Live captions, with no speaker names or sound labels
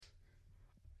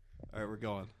All right, we're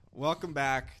going. Welcome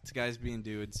back to Guys Being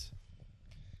Dudes.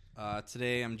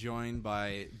 Today I'm joined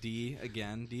by D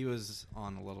again. D was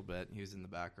on a little bit. He was in the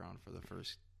background for the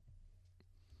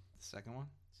second one?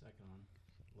 Second one,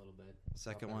 a little bit.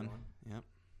 Second one. Yep.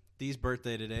 D's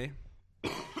birthday today,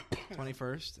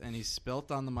 21st, and he's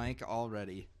spilt on the mic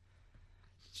already.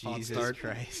 Jesus Hot start.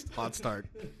 Christ. Hot start.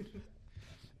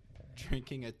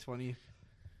 Drinking a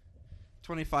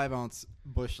 25-ounce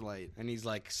Busch Light. And he's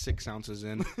like 6 ounces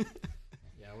in.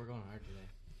 Yeah, we're going hard today.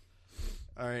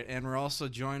 All right, and we're also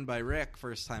joined by Rick,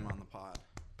 first time on the pod.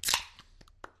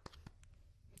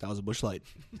 That was a Busch Light.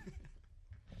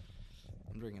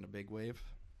 I'm drinking a Big Wave.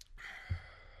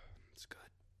 It's good.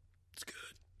 It's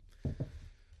good.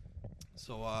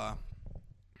 So, what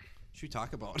should we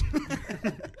talk about?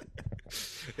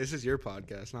 This is your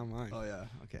podcast, not mine. Oh, yeah.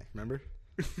 Okay. Remember?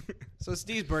 So, it's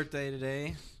Dee's birthday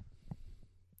today.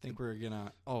 I think we're going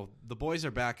to... Oh, the boys are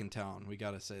back in town. We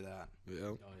got to say that. Yeah.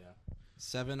 Oh, yeah.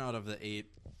 7 out of the 8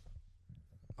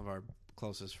 of our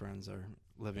closest friends are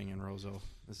living in Roseau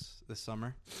this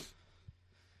summer.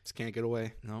 Just can't get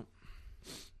away. Nope.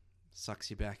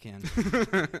 Sucks you back in.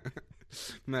 No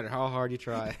matter how hard you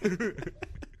try.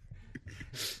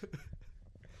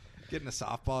 Getting a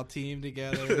softball team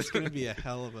together. It's going to be a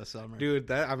hell of a summer.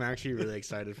 Dude, I'm actually really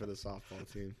excited for the softball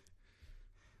team.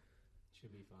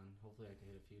 Should be fun. Hopefully I can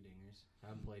hit a few dingers. I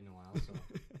haven't played in a while, so.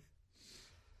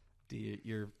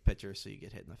 You're pitcher, so you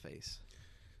get hit in the face.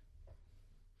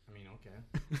 I mean,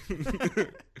 okay.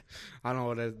 I don't know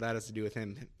what that has to do with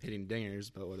him hitting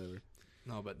dingers, but whatever.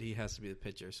 No, but he has to be the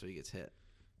pitcher, so he gets hit.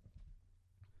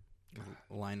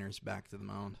 Liners back to the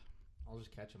mound. I'll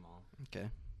just catch them all. Okay.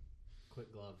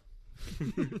 Quick glove.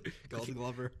 Gold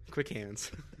Glover. Quick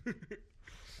hands.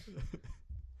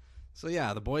 So,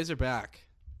 yeah, the boys are back.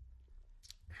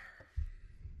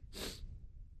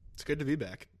 It's good to be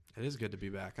back. It is good to be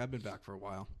back. I've been back for a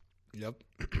while. Yep.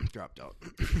 Dropped out. I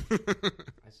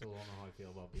still don't know how I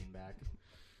feel about being back.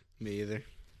 Me either.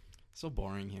 So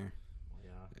boring here. Well,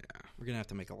 yeah. Yeah. We're going to have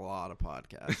to make a lot of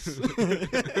podcasts. I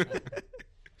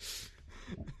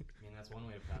mean, that's one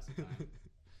way to pass the time.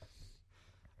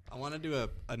 I want to do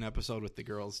an episode with the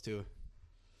girls, too.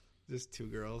 Just 2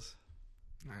 girls.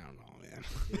 I don't know, man.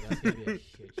 Dude, that's going to be a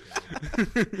shit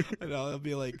show. I know, it'll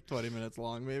be like 20 minutes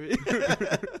long, maybe.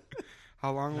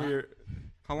 How long were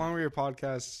your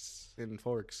podcasts in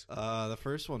Forks? The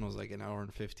first one was like an hour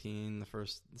and 15.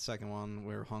 The second one,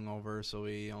 we were hungover, so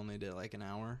we only did like an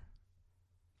hour.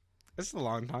 That's a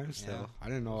long time still. Yeah. I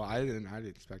didn't know. I didn't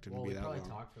expect it Well, to be we that probably long.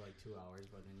 talked for like 2 hours,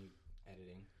 but then you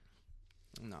editing.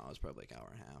 No, it was probably like an hour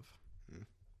and a half. Hmm.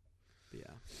 But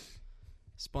yeah.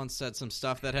 Spence said some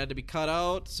stuff that had to be cut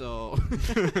out, so...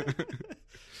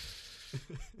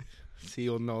 So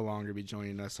you'll no longer be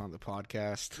joining us on the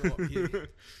podcast. Well,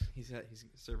 he's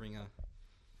serving a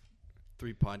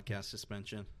 3 podcast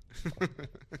suspension.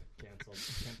 Canceled.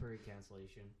 Temporary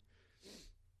cancellation.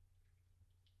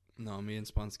 No, me and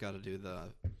Spence got to do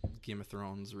the Game of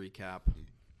Thrones recap.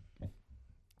 You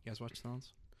guys watch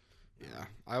Thrones? Yeah,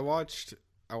 I watched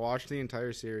the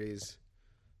entire series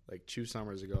like 2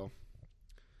 summers ago,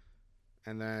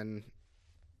 and then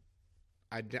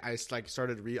I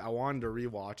started I wanted to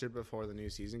rewatch it before the new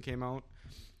season came out,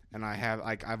 and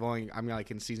I'm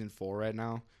like in season 4 right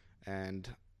now, and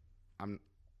I'm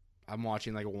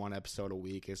watching like 1 episode a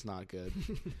week. It's not good.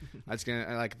 That's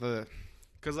gonna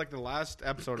because the last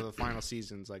episode of the final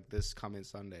season's like this coming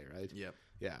Sunday, right? Yep.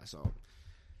 Yeah. So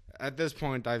at this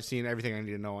point, I've seen everything I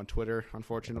need to know on Twitter.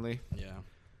 Unfortunately. Yeah.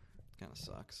 Kind of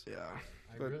sucks. Yeah.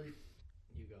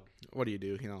 You go. What do?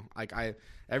 You know, like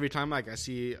every time like I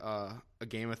see a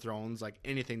Game of Thrones, like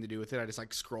anything to do with it, I just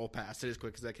like scroll past it as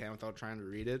quick as I can without trying to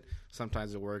read it.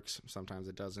 Sometimes it works, sometimes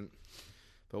it doesn't.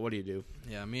 But what do you do?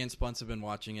 Yeah, me and Spence have been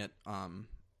watching it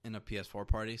in a PS4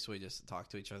 party, so we just talk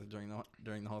to each other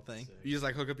during the whole thing. Sick. You just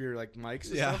like hook up your like mics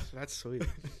and Yeah. stuff? That's sweet.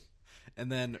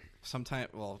 And then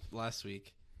last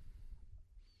week,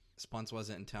 Spence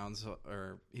wasn't in town,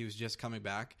 or he was just coming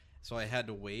back, so I had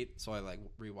to wait. So I like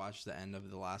rewatched the end of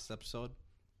the last episode,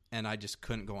 and I just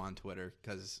couldn't go on Twitter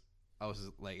because I was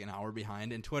like an hour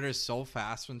behind. And Twitter is so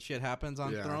fast when shit happens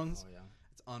on Yeah. Thrones, Oh, yeah.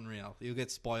 it's unreal. You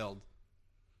get spoiled.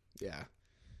 Yeah.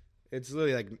 It's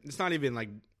literally like it's not even like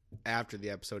after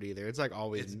the episode either. It's like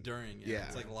always It's during. Yeah.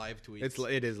 It's like live tweets.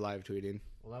 it is live tweeting.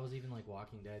 Well, that was even like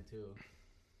Walking Dead, too.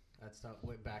 That stuff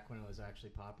went back when it was actually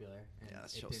popular. And Yeah,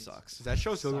 that it show didn't sucks. Is that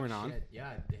show still suck going on? shit.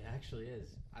 Yeah, it actually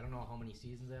is. I don't know how many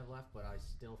seasons they have left, but I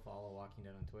still follow Walking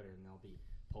Dead on Twitter, and they'll be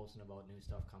posting about new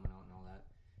stuff coming out and all that.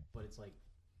 But it's like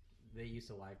they used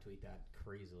to live tweet that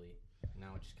crazily.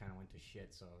 Now it just kind of went to shit.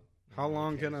 So How nobody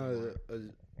long cares can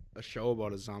anymore. a show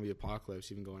about a zombie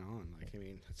apocalypse even going on? Like, I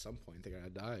mean, at some point they gotta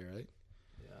die, right?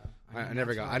 Yeah, I mean,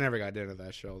 never that's got why I never got into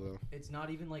that show though. It's not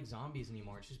even like zombies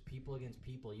anymore. It's just people against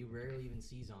people. You rarely even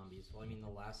see zombies. Well, I mean, the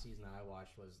last season that I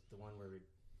watched was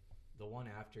the one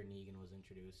after Negan was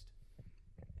introduced,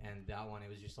 and that one it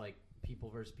was just like people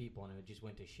versus people, and it just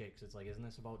went to shit. Cause it's like, isn't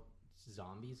this about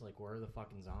zombies? Like, where are the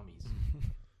fucking zombies?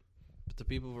 But the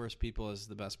people versus people is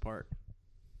the best part.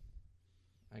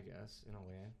 I guess in a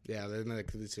way. Yeah, they're like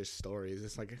it's just stories.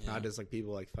 It's like Yeah. not just like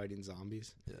people like fighting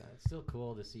zombies. Yeah, Yeah, it's still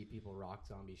cool to see people rock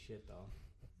zombie shit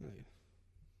though.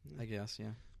 I guess.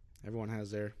 Yeah. Everyone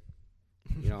has their,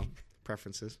 you know,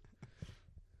 preferences.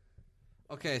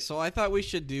 Okay, so I thought we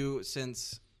should do,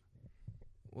 since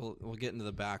we'll get into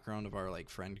the background of our like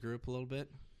friend group a little bit.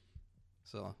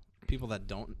 So people that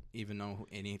don't even know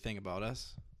anything about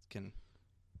us can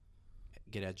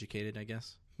get educated, I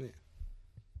guess. Yeah.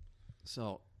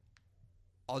 So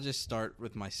I'll just start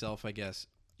with myself, I guess.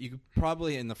 You could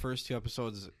probably in the first 2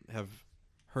 episodes have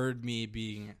heard me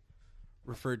being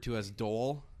referred to as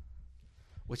Dole,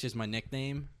 which is my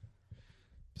nickname.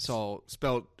 So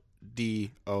Spelled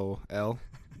D-O-L.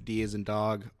 D is in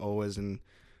dog, O is in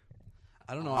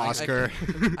I don't know. Oscar.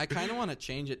 I kind of want to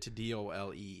change it to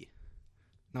DOLE.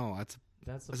 No, That's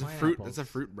the that's a fruit. pineapples. That's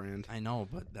a fruit brand. I know,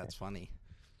 but that's funny.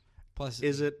 Plus,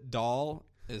 Is it? doll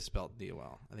is spelled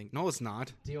DOL. I think. No, it's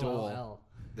not. DOL.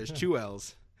 There's 2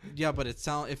 L's. Yeah, but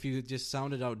if you just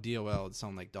sounded out DOL, it'd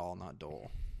sound like doll, not dole.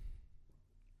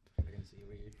 I can see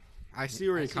where you're. I see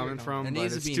where I you're see where coming you're from, coming but from. There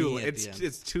needs it's to be too an E at the end.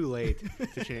 it's too late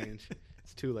to change.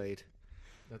 It's too late.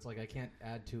 That's like I can't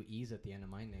add 2 E's at the end of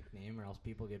my nickname, or else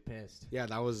people get pissed. Yeah,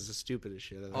 that was the stupidest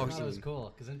shit I've Oh, I ever thought it was seen.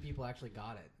 cool because then people actually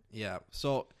got it. Yeah.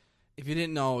 So, if you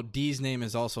didn't know, D's name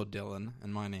is also Dylan,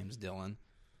 and my name's Dylan.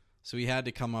 So we had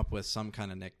to come up with some kind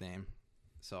of nickname.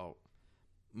 So,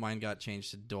 mine got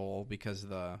changed to Dole because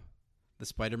the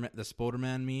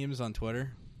Spoderman memes on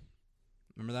Twitter.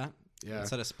 Remember that? Yeah.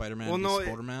 Instead of Spider-Man, Well, it'd no, be it-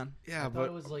 Spoderman. Yeah, I thought but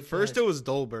it was like first that- it was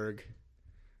Dolberg,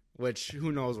 which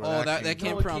who knows where Oh, that that came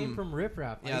came no, it from- came from Riff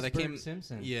Raff. Yeah, that Iceberg came-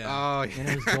 Simpson. Yeah. Oh, And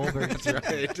it was Goldberg. that's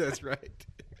right. That's right.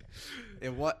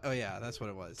 It what? Oh yeah, that's what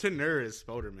it was. Tanner is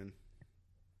Spoderman.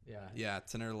 Yeah. Yeah,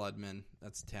 Tanner Ludman.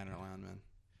 That's Tanner Landman.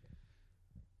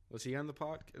 Was he on the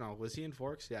pod? No, was he in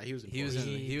Forks? Yeah, he was. In He was Forks.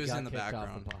 in he was got in the kicked off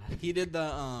background. the pod. He did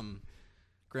the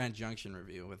Grand Junction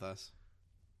review with us.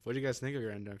 What do you guys think of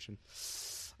Grand Junction?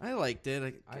 I liked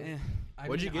it. I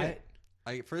What'd you mean, get?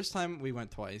 I first time we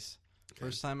went twice. Okay.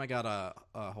 First time I got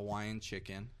a Hawaiian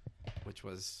chicken, which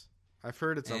was, I've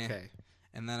heard it's Eh. okay.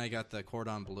 and then I got the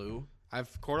cordon bleu.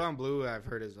 Cordon Bleu. I've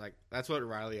heard is like that's what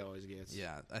Riley always gets.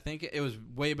 Yeah, I think it was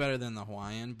way better than the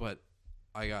Hawaiian, but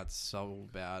I got so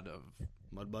bad of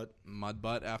Mud butt. mud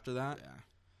butt after that Yeah.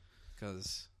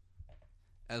 because,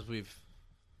 as we've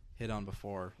hit on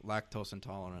before, lactose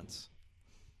intolerance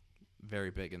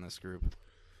very big in this group.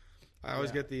 I always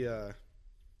Yeah. get the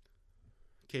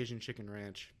Cajun Chicken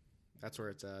Ranch. That's where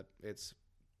it's at. It's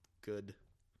good.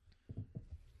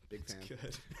 Big fan.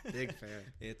 good. Big fan.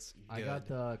 It's good. I got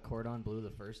the cordon bleu the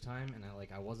first time, and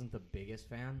I wasn't the biggest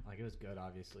fan. Like, it was good,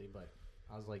 obviously, but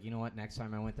I was like, you know what? Next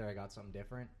time I went there, I got something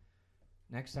different.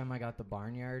 Next time I got the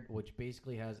Barnyard, which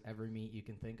basically has every meat you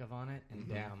can think of on it, and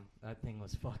Mhm. damn, that thing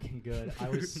was fucking good. I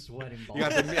was sweating balls. You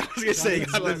got the, I was gonna say you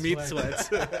got the Sweat, meat sweat.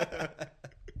 sweats.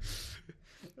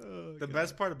 The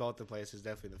best part about the place is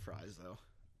definitely the fries, though.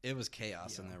 It was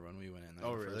chaos in Yeah. there when we went in there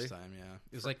Oh, the really? first time, yeah.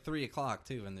 It was like 3 o'clock,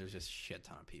 too, and there's just shit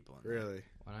ton of people in there. Really?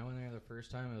 When I went there the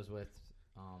first time, it was with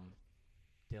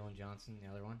Dylan Johnson, the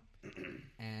other one,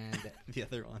 and The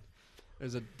other one.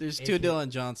 There's AK 2 Dylan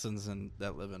Johnsons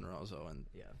that live in Roseau, and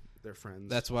yeah, They're friends.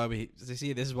 that's why this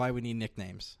is why we need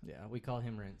nicknames. yeah, we call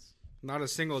him Rinse. Not a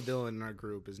single Dylan in our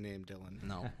group is named Dylan.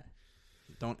 No.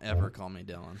 Don't ever call me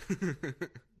Dylan.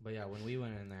 But yeah, when we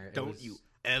went in there, Don't you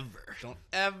ever. Don't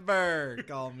ever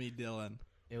call me Dylan.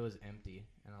 It was empty,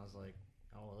 and I was like,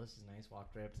 "Oh well, this is nice."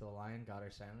 Walked right up to the line, got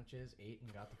our sandwiches, ate,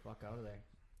 and got the fuck out of there.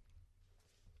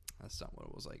 That's not what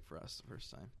it was like for us the first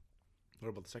time. What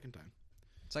about the second time?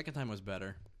 Second time was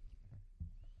better.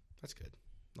 That's good.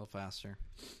 A little faster.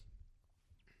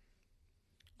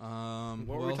 What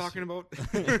were we talking about?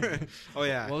 Oh,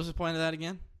 yeah. What was the point of that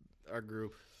again? Our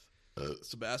group.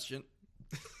 Sebastian.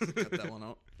 Cut that one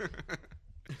out.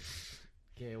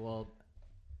 Okay, well,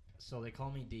 so they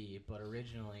call me D, but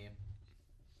originally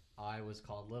I was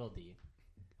called Little D.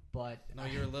 But No,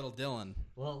 you're little Dylan.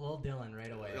 well, Little Dylan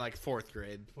right away. Like 4th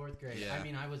grade. 4th grade. Yeah. I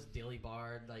mean, I was Dilly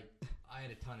Bard. Like, I had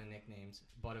a ton of nicknames.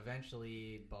 But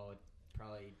eventually, about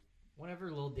probably whenever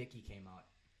Lil Dicky came out,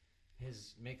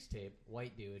 his mixtape,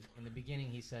 White Dude. In the beginning,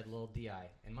 he said Lil Di,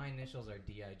 and my initials are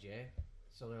Dij.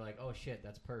 So they're like, "Oh shit,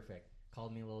 that's perfect."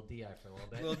 Called me Lil Di for a little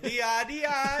bit. Little Di.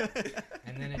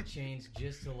 And then it changed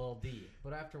just to Lil D.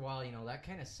 But after a while, that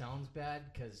kind of sounds bad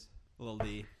because Little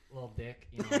D. Lil Dick,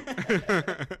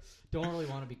 don't really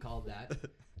want to be called that.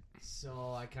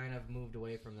 So I kind of moved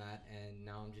away from that, and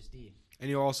now I'm just D. And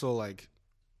you also like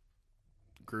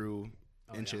grew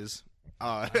Oh, inches.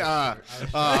 I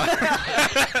was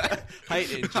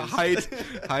Height inches.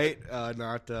 height,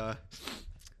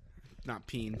 not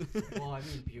peen. Well, I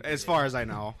mean, puberty. As far as I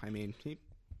know, I mean,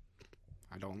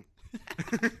 I don't.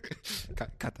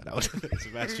 cut that out,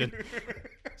 Sebastian.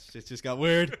 Shit just got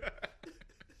weird.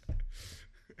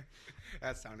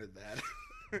 That sounded bad.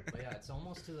 But yeah, it's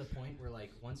almost to the point where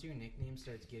like once your nickname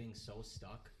starts getting so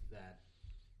stuck that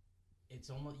it's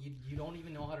almost you don't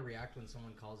even know how to react when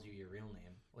someone calls you your real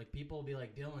name. Like people will be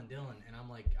like Dylan, and I'm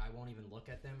like I won't even look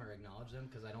at them or acknowledge them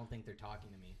because I don't think they're talking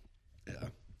to me. Yeah.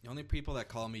 The only people that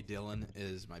call me Dylan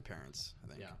is my parents, I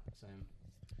think. Yeah, same.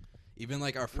 Even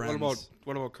like our friends.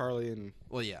 What about Carly and?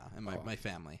 Well, yeah, and my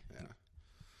family. Yeah.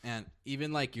 And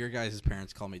even like your guys'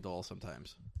 parents call me Dole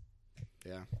sometimes.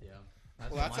 Yeah. Yeah.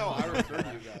 Well, that's how I refer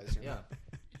to you guys. Yeah.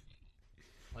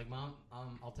 Like mom,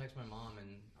 I'll text my mom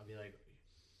and I'll be like,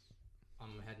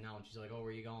 I'm heading out, and she's like, "Oh, where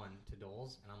are you going? To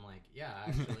Dole's?" And I'm like, "Yeah,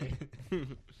 actually."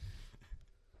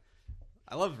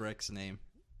 I love Rick's nickname,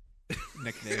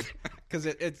 because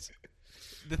it's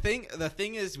the thing. The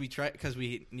thing is, we tried because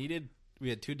we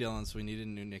had 2 Dylans, so we needed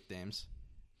new nicknames.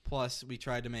 Plus, we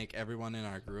tried to make everyone in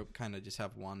our group kind of just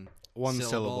have one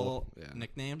syllable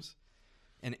nicknames.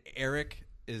 And Eric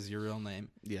is your real name.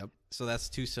 Yep. So that's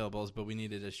 2 syllables, but we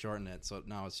needed to shorten it, so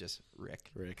now it's just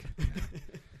Rick.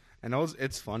 And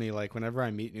it's funny, like, whenever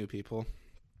I meet new people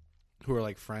who are,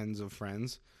 like, friends of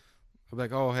friends, I'm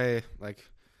like, oh, hey, like,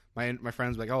 my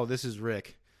friends like, oh, this is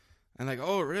Rick. And like,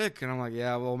 oh, Rick. And I'm like,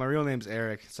 yeah, well, my real name's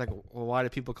Eric. It's like, well, why do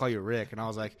people call you Rick? And I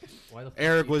was like, Why the fuck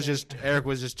Eric do you was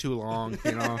think- just too long,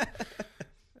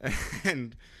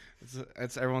 And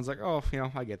it's everyone's like, oh,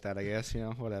 I get that, I guess,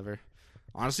 whatever.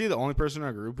 Honestly, the only person in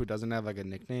our group who doesn't have, like, a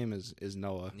nickname is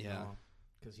Noah. Yeah.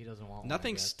 because he doesn't want one, I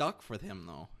Nothing guess. stuck with him,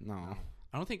 though. No.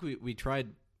 I don't think we tried.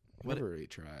 Never really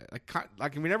tried.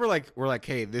 Like we never, like, we're like,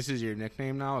 hey, this is your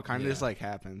nickname now. It kind of just, like,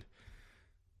 happened.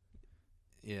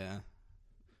 Yeah.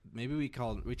 Maybe we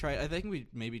tried. I think we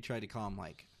maybe tried to call him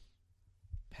like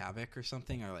Pavic or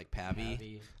something, or like Pavy.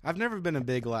 Pavi. I've never been a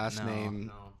big last No.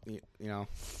 name, No.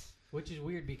 Which is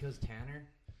weird because Tanner,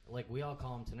 like we all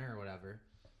call him Tanner or whatever,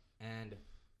 and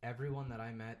everyone that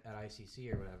I met at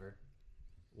ICC or whatever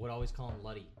would always call him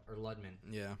Luddy or Ludman,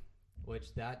 Yeah.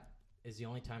 which that is the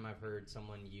only time I've heard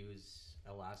someone use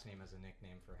a last name as a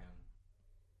nickname for him.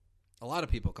 A lot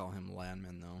of people call him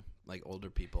Landman though, like older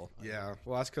people. Yeah.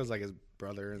 Well, that's because, like, his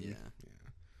brother. And, Yeah.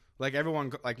 Like,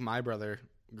 everyone, like, my brother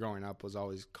growing up was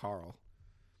always Carl.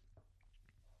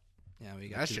 Yeah, we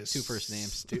got That's two, just 2 first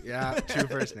names. 2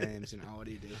 first names. What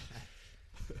do you do?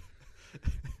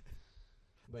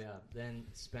 But yeah, then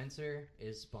Spencer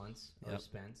is Spunce or Yep.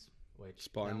 Spence, which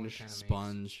Sponge.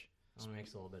 Sponge,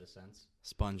 makes a little bit of sense.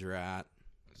 Sponge Rat.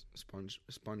 Sponge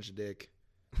dick.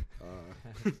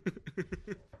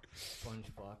 Sponge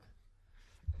fuck.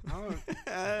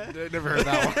 Never heard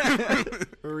that one.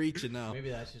 We're reaching now. Maybe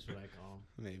that's just what I call him.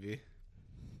 Maybe.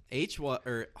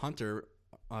 Hunter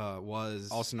was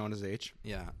Also known as H.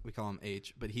 Yeah, we call him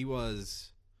H, but he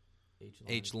was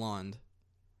H Lund.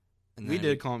 And We then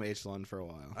did call him H Lund for a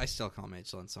while. I still call him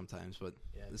H Lund sometimes, but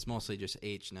Yeah. it's mostly just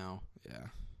H now. Yeah.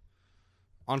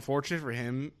 Unfortunate for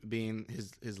him being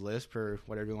his lisp or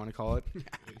whatever you want to call it.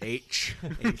 H.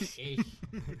 H.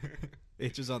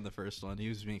 H was on the first one. He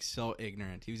was being so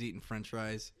ignorant. He was eating French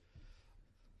fries.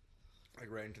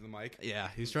 Like right into the mic. Yeah,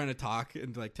 he was trying to talk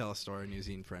and like tell a story, and he was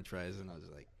eating French fries, and I was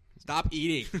like, "Stop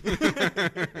eating."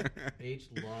 H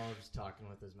loves talking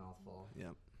with his mouth full.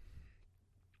 Yep.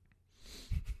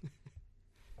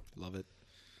 Love it.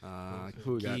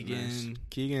 Who we got Keegan, next?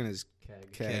 Keegan is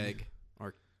Keg. Keg,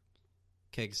 or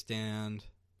Keg Stand,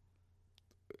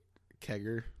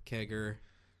 Kegger. Kegger.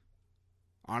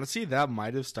 Honestly, that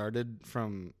might have started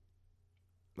from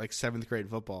like 7th grade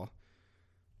football.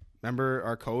 Remember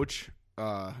our coach,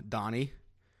 Donnie?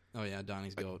 Oh yeah,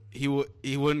 Donnie's goat. He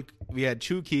wouldn't. We had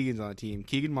 2 Keegans on the team: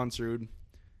 Keegan Munserud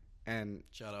and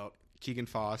Shout out. Keegan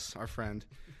Foss, our friend.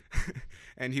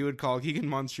 And he would call Keegan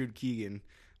Munserud Keegan,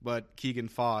 but Keegan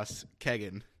Foss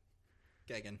Kegan.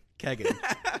 Kegan.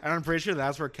 And I'm pretty sure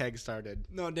that's where Keg started.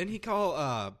 No, didn't he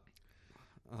call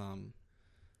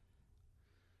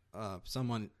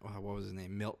someone. What was his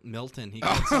name? Milton. He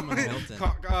called someone Milton.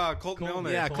 Colton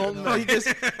Milner. Yeah, Colton. Milner. He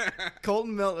just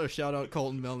Colton Milner. Shout out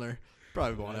Colton Milner.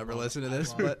 Probably won't ever listen to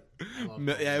this, but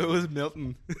Yeah, it was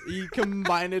Milton. he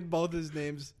combined both his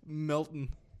names, Milton.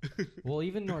 Well,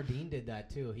 even Nordine did that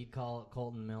too. He'd call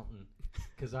Colton Milton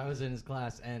because I was in his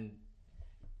class and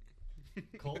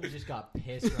Colton just got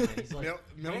pissed from it. He's like,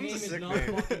 "My name Milton's a is sick not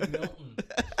name." fucking Milton."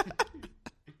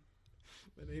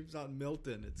 My name's not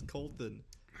Milton. It's Colton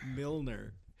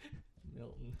Milner.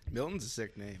 Milton. Milton's a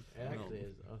sick name. It actually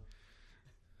is.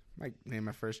 Might name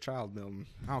my first child Milton.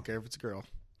 I don't care if it's a girl.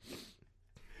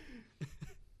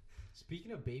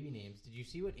 Speaking of baby names, did you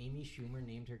see what Amy Schumer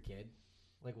named her kid?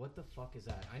 Like, what the fuck is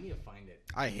that? I need to find it.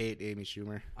 I hate Amy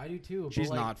Schumer. I do too. She's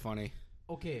but like, not funny.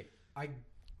 Okay, I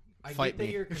Fight get that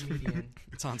me. you're a comedian.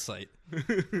 It's on site. I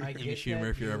Amy get Schumer, that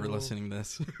if you're ever you- listening to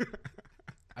this.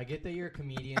 I get that you're a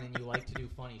comedian and you like to do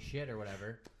funny shit or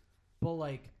whatever, but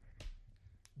like,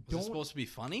 Was it supposed to be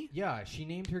funny? Yeah, she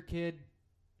named her kid.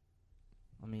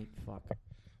 Fuck.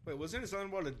 Wait, wasn't it something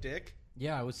about a dick?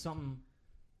 Yeah, it was something.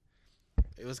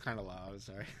 It was kind of loud.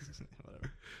 Sorry.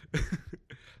 Whatever.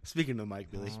 Speaking to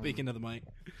Mike, Billy. Speaking of the mic.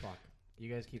 Fuck.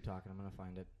 You guys keep talking. I'm gonna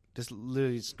find it. Just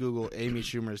literally just Google Amy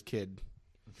Schumer's kid.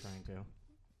 I'm trying to.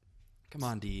 Come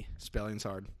on, D. Spelling's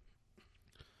hard.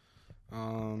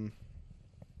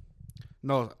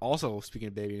 No, also, speaking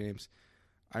of baby names,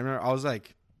 I remember I was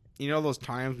like, you know those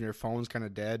times when your phone's kind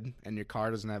of dead and your car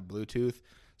doesn't have Bluetooth,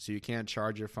 so you can't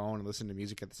charge your phone and listen to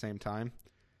music at the same time?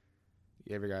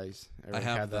 You ever guys ever I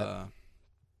have had that?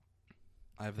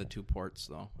 I have the 2 ports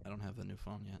though. I don't have the new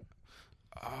phone yet.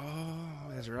 Oh,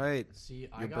 that's right. See,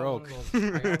 I You're got broke. one of those. I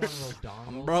got one of those dongles.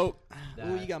 I'm broke. that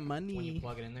Oh, you got When you money.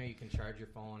 plug it in there, you can charge your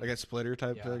phone. Like a splitter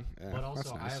type yeah. thing? Yeah, But that's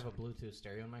also, I nice. have a Bluetooth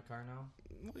stereo in my car now.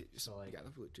 So like- you got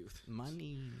the Bluetooth.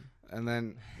 Money. And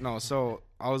then so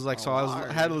I was like, Oh,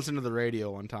 I had to listen to the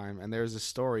radio one time, and there was a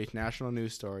story, national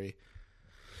news story.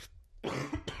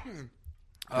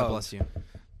 God bless you.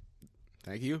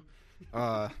 Thank you.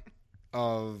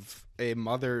 Of a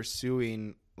mother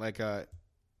suing like a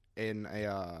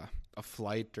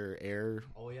flight or air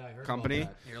Oh yeah, I heard Company?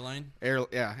 about that. Airline.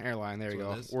 airline. There That's you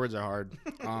what go. it is. Words are hard.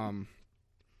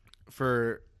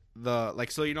 For the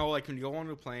like, so you know, like when you go on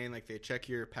a plane, like they check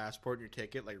your passport and your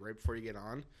ticket like right before you get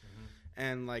on,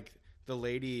 and like the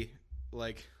lady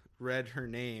like read her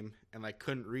name and like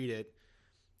couldn't read it,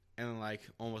 and like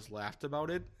almost laughed about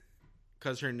it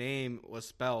because her name was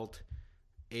spelled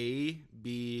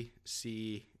ABCDE.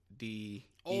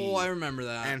 Oh, I remember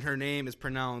that. and her name is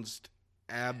pronounced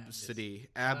Absidy.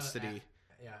 Absidy.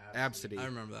 Yeah, Absidy. I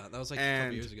remember that. That was like a And-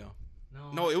 couple years ago.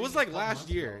 No, I it think was it's like a couple last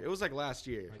months year. ago. It was like last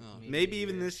year. Like, Oh. Maybe a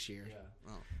even year. this year.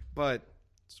 Yeah. But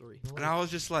Sorry. and I was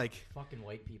just like, Fucking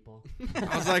white people.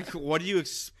 I was like, what do you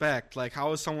expect? Like,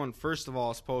 how is someone first of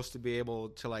all supposed to be able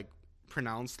to like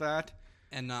pronounce that?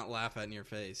 And not laugh at in your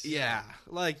face. Yeah,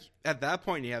 like at that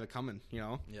point you have it coming. You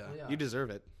know, Yeah. Well, yeah. you deserve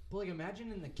it. But like,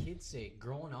 imagine in the kids' sake,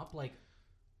 growing up, like,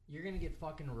 you're gonna get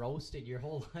fucking roasted your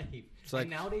whole life. It's like- and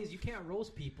nowadays, you can't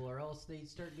roast people, or else they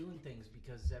start doing things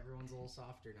because everyone's a little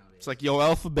softer nowadays. It's like, yo,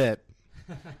 alphabet,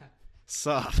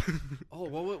 sup? Oh,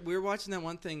 well, we were watching that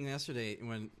one thing yesterday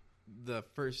when the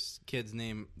first kid's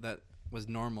name that was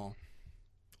normal.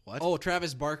 What? Oh,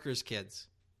 Travis Barker's kids.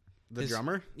 The his-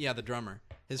 drummer? Yeah, the drummer.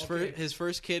 His Okay. his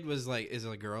first kid was like is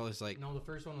a girl. Is like no, the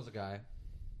first one was a guy.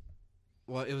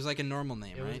 well, it was like a normal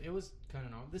name, It right? was kind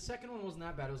of normal. The second one wasn't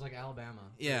that bad. It was like Alabama.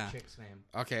 for Yeah. the chick's name.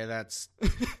 Okay, that's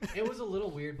It was a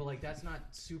little weird, but like that's not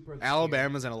super. obscure.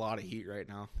 Alabama's in a lot of heat right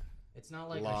now. It's not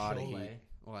like Lot a of Cholet. heat.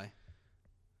 Why?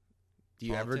 Do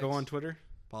you ever go Politics? on Twitter?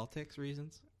 Politics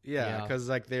reasons? Yeah, Yeah. because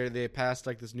like they passed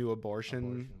like this new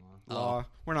abortion law. law.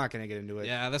 We're not gonna get into it.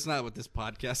 Yeah, that's not what this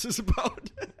podcast is about.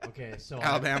 Okay, so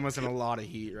Alabama's in a lot of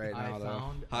heat right I now, though.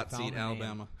 found Hot I found seat, the name.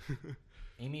 Alabama.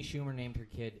 Amy Schumer named her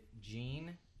kid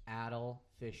Jean Adel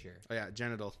Fisher, Oh yeah,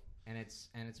 genital. and it's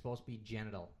supposed to be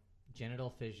genital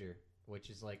fissure, which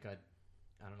is like a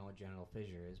I don't know what genital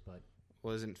fissure is, but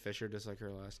Wasn't Fisher just like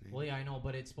her last name? well, yeah, I know,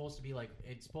 but it's supposed to be like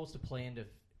it's supposed to play into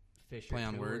fissure, Play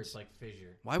on too, where words? it's like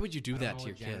fissure. Why would you do I don't that know to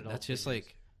your what kid? genital That's just fissure is.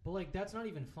 like But like that's not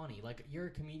even funny. Like you're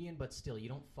a comedian, but still, you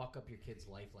don't fuck up your kid's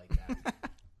life like that.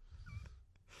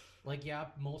 Like, yeah,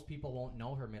 most people won't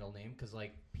know her middle name because,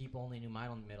 like, people only knew my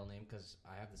own middle name because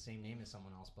I have the same name as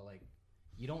someone else. But, like,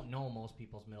 you don't know most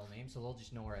people's middle name, so they'll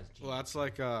just know her as Jean. Well, that's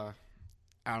like I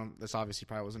don't. This obviously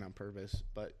probably wasn't on purpose,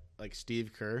 but like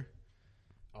Steve Kerr,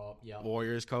 Oh, yeah.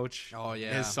 Warriors coach. Oh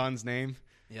yeah. His son's name,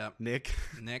 Yep. Nick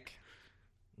Nick.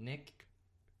 Nick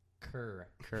Kerr.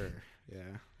 Kerr.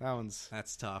 Yeah, that one's.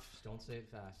 That's tough. Just don't say it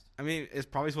fast. I mean, it's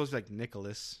probably supposed to be like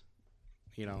Nicholas.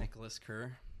 You know, Nicholas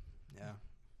Kerr. Yeah.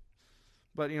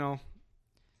 But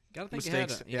Gotta think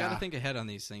Mistakes, ahead. You yeah. gotta think ahead on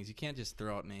these things. You can't just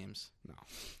throw out names. No.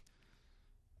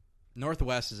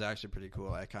 Northwest is actually pretty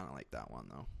cool. I kind of like that one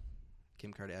though.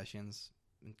 Kim Kardashian's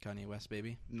and Kanye West,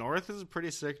 baby. North is a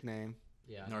pretty sick name,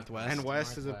 Yeah, Northwest. and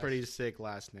West is a Northwest. pretty sick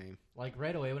last name. Like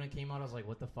right away when it came out, I was like,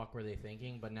 "What the fuck were they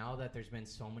thinking?" But now that there's been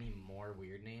so many more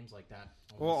weird names like that,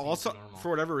 Well, almost seems also normal. for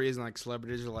whatever reason, like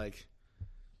celebrities are like,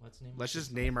 let's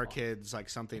just name our kids like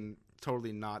something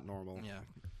totally not normal. Yeah,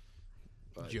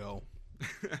 But- Joe.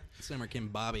 Simmer Kim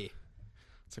Bobby.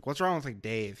 It's like, what's wrong with like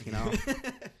Dave? There's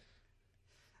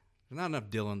not enough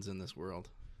Dylans in this world.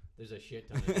 There's a shit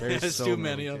ton. Of There's so too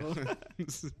many of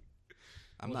kids. them.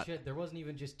 I'm well, not. shit. There wasn't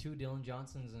even just 2 Dylan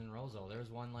Johnsons in Roseau. There was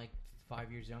one like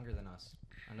 5 years younger than us.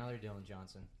 Another Dylan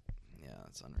Johnson. Yeah,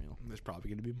 that's unreal. There's probably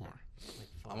going to be more. Like,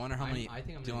 fuck. I wonder how many I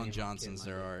think I'm gonna name my Dylan kid Johnsons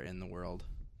there Monday. are in the world.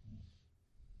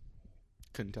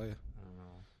 Couldn't tell you. I don't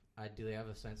know. Do they have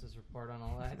a census report on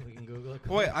all that? We can Google it.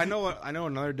 Oh, wait, I know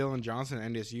another Dylan Johnson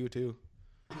at NDSU too.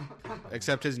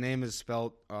 Except his name is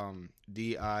spelled Dillon.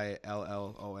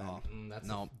 Oh, That's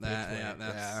no, a bitch way.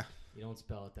 Yeah. You don't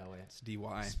spell it that way. It's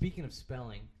DY. Speaking of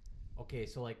spelling, okay,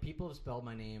 so like people have spelled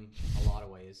my name a lot of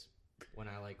ways.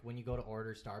 When you go to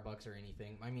order Starbucks or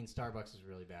anything, I mean Starbucks is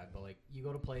really bad, but like you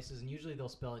go to places and usually they'll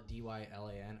spell it Dylan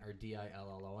or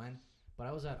Dillon. But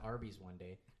I was at Arby's one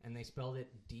day and they spelled it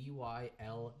Dylun,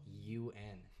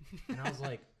 and I was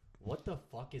like, what the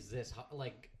fuck is this?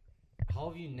 How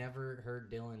have you never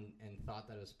heard Dylan and thought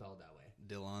that it was spelled that way?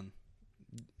 Dylan.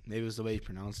 Maybe it was the way he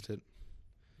pronounced it.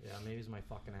 Yeah, maybe it's my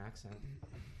fucking accent.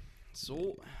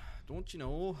 So, don't you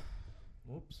know?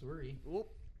 Whoops, sorry.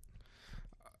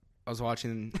 I was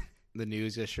watching the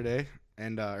news yesterday,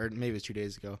 and or maybe it was 2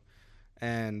 days ago,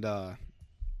 and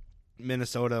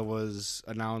Minnesota was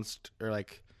announced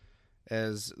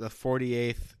as the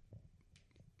 48th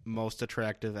most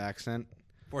attractive accent.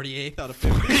 48th out of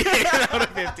 50. Out of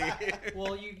 50.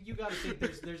 Well, you got to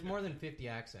think there's more than 50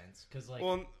 accents because like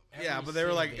Well, yeah, every but they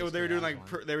were city they were doing basically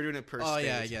has one. they were doing it per Oh state.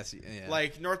 yeah, I guess. Yeah.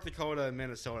 Like North Dakota and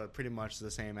Minnesota, pretty much the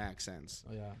same accents.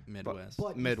 Oh yeah, Midwest.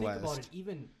 but you Midwest. think about it,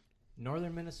 even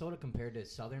northern Minnesota compared to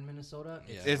southern Minnesota,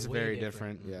 Yeah. It's way very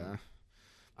different. Mhm. Yeah.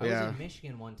 I was Yeah. in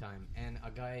Michigan one time, and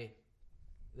a guy,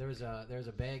 there was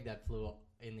a bag that flew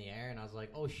in the air, and I was like,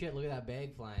 "Oh shit, look at that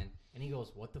bag flying!" And he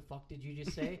goes, "What the fuck did you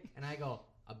just say?" And I go,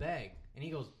 "A bag." And he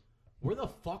goes, "Where the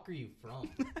fuck are you from?"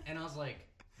 And I was like,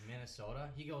 "Minnesota."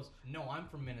 He goes, "No, I'm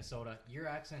from Minnesota. Your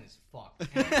accent is fucked."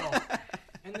 And I go,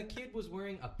 and the kid was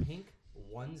wearing a pink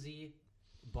onesie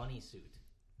bunny suit.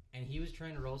 And he was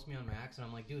trying to roast me on my accent.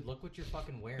 I'm like, dude, look what you're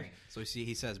fucking wearing. So you see,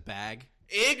 he says bag.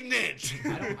 Ignorant.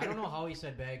 I don't know how he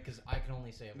said bag because I can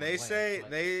only say it one They way, say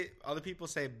but- other people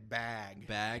say bag.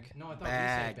 Bag. No, I thought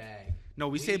bag. we said bag. No,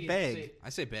 we say bag. I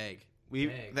say bag.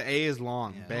 bag. The A is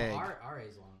long. Yeah. Bag. No, our A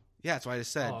is long. Yeah, that's what I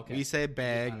just said. Oh, okay. We say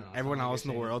bag. I don't know. Everyone Sounds like else in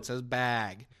the you're world saying says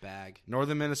bag. Bag.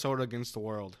 Northern Minnesota against the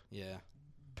world. Yeah.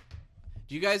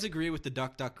 Do you guys agree with the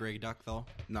duck, duck, gray duck though?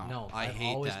 No. No, I I've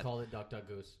hate always that. called it duck, duck,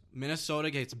 goose. Minnesota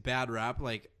gets a bad rap.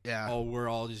 Like, Yeah. oh, we're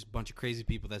all just a bunch of crazy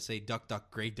people that say duck, duck,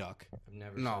 gray duck. I've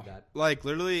never No. said that. Like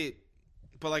literally,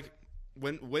 but like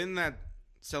when that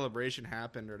celebration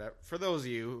happened, or that, for those of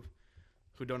you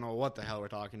who don't know what the hell we're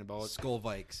talking about, Skull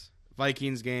Vikes.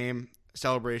 Vikings game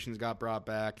celebrations got brought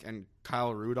back, and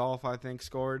Kyle Rudolph I think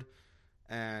scored,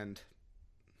 and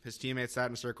his teammates sat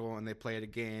in a circle and they played a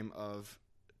game of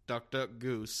duck, duck,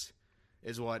 goose,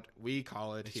 is what we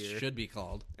call it It here. should be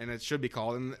called. And it should be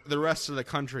called, and the rest of the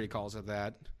country calls it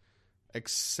that,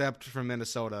 except for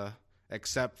Minnesota,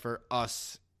 except for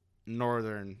us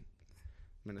northern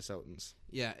Minnesotans.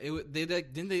 Yeah,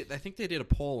 didn't they? I think they did a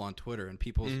poll on Twitter and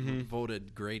people Mhm.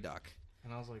 voted gray duck.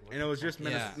 And I was like, what And it the was fuck? just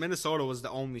Yeah. Minnesota was the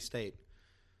only state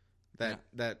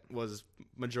that was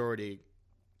majority.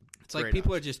 It's like Gray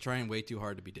people duck. are just trying way too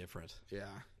hard to be different. Yeah,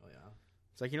 Oh, yeah.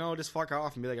 it's like, just fuck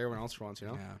off and be like everyone else for once, you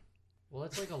know. Yeah. Well,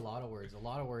 it's like a lot of words. A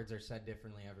lot of words are said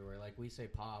differently everywhere. Like we say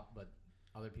pop, but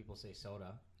other people say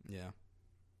soda. Yeah.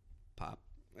 Pop.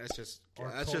 That's just Or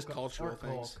just Coke- cultural or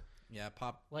things. Coke. Yeah,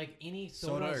 pop. Like any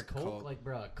Soda soda is or Coke. Coke? Like,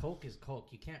 bruh, Coke is Coke.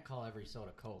 You can't call every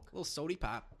soda Coke. Little sody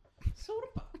pop. Soda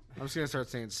pop. I'm just gonna start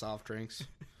saying soft drinks.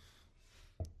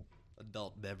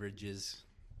 Adult beverages.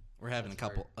 We're having That's a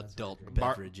couple hard. That's adult hard to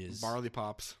beverages. Barley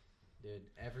pops. Dude,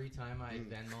 every time I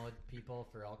Venmo'd people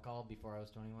for alcohol before I was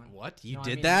 21. What? You No, I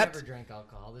did mean, that? I never drank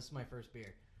alcohol. This is my first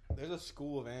beer. There's a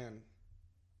school van.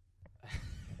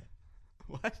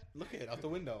 What? Look at it out the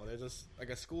window. There's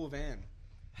a school van.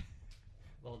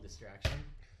 Little distraction.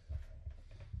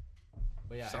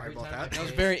 But yeah, Sorry every about time that. I That was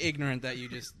paid- very ignorant that you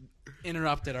just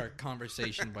interrupted our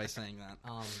conversation by saying that.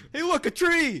 Hey, look, a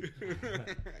tree!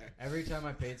 Every time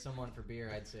I paid someone for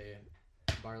beer, I'd say,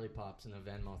 Barley Pops and a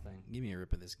Venmo thing. Give me a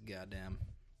rip of this goddamn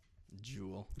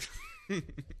jewel.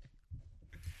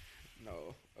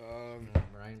 No.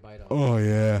 Ryan Bido. Oh,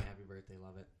 yeah. Happy birthday,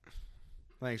 love it.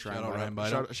 Thanks, Shout Ryan. out Ryan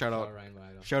Bido. Bido. Shout out. Ryan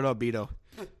Bido. Shout out Beto.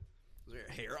 Is there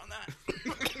hair on that?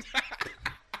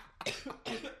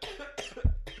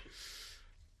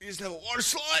 You just have a water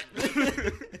slide.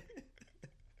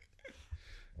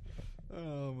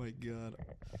 Oh my god.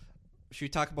 Should we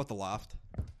talk about the loft?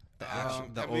 The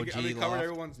Have OG we covered loft.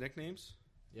 everyone's nicknames?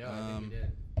 Yeah, I think we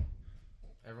did.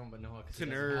 Everyone but Noah. 'cause he doesn't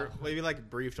Tanner, have one. maybe like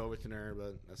briefed over Tanner,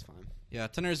 but that's fine. Yeah,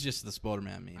 Tanner's just the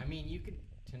Spoderman meme. I mean, you could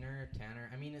Tanner.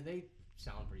 I mean, they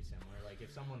sound pretty similar. Like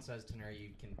if someone says Tanner,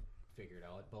 you can figure it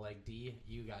out. But like D,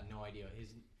 you got no idea.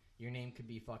 Your name could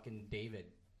be fucking David.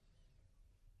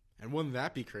 And wouldn't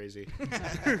that be crazy?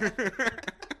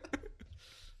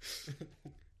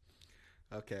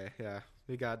 Okay, yeah,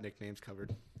 we got nicknames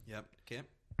covered. Yep. Okay.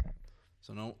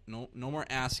 So no more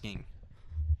asking.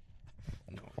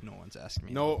 No one's asking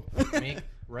me. No,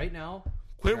 Right now.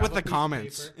 quit grab with a the piece of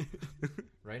comments. paper.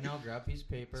 Right now, grab a piece of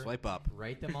paper. Swipe up.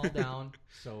 Write them all down.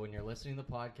 So when you're listening to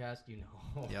the podcast, you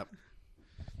know. Yep.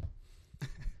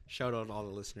 Shout out to all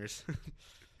the listeners.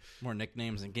 More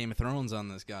nicknames than Game of Thrones on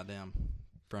this goddamn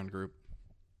friend group.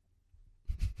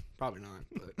 Probably not,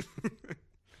 but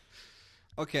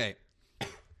Okay.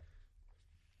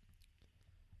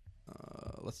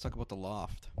 Let's talk about the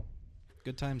loft.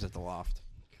 Good times at the loft.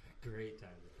 Great time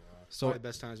before. So probably the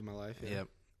best times of my life. Yep.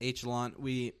 H,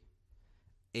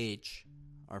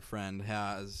 our friend,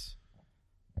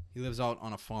 he lives out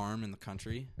on a farm in the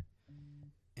country,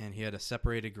 and he had a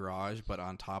separated garage, but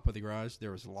on top of the garage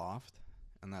there was a loft,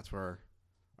 and that's where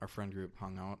our friend group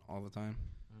hung out all the time.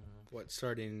 Mm-hmm. What,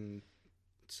 starting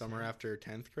summer after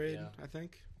 10th grade, Yeah. I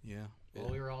think? Yeah. Well,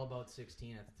 we were all about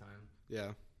 16 at the time.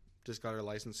 Yeah. Just got our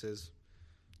licenses.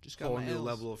 Just got Whole my new L's.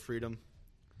 level of freedom.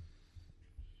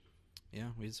 Yeah,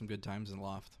 we had some good times in the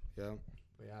loft. Yeah.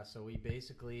 But yeah, so we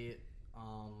basically, a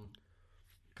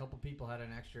couple people had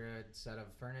an extra set of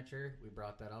furniture. We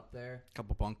brought that up there.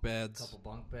 Couple bunk A beds, couple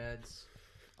bunk beds.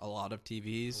 a lot of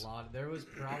TVs. There was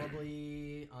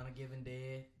probably, on a given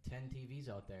day, 10 TVs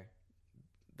out there.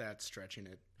 That's stretching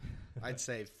it. I'd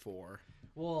say 4.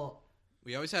 Well,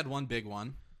 We always had one big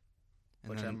one. And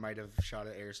Which I then, might have shot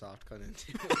an airsoft gun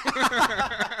into.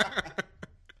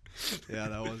 yeah,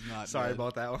 that was not Sorry good.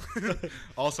 about that one.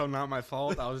 Also, not my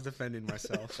fault. I was defending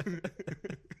myself.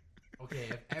 okay,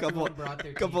 if Couple- everyone brought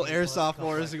their Couple TV plus airsoft stuff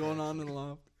wars like going that, on in the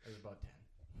loft. It was about 10.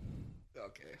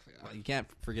 Okay. Well, you can't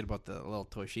forget about the little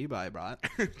Toshiba I brought.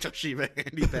 Toshiba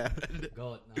handy pad.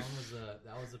 Go.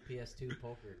 That was the PS2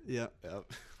 poker. Yeah. Yep.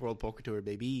 World Poker Tour,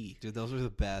 baby. Dude, those were the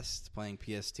best. Playing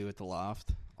PS2 at the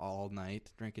loft all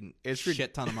night, drinking It's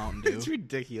shit ton of Mountain Dew. It's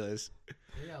ridiculous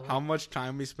Yeah, how much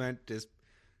time we spent just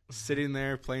sitting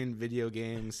there playing video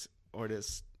games or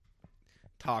just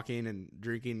talking and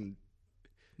drinking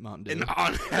Mountain Dew. an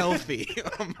unhealthy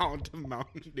amount of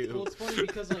Mountain Well, Dew. it's funny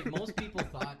because like most people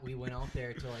thought we went out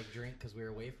there to like drink because we were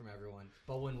away from everyone.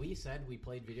 But when we said we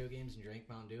played video games and drank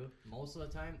Mountain Dew, most of the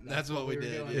time That's what we were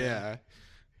did, doing. Yeah.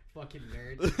 Fucking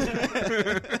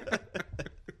nerd.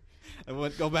 I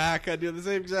would go back. I'd do the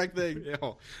same exact thing.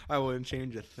 Yo, I wouldn't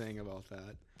change a thing about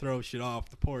that. Throw shit off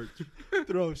the porch.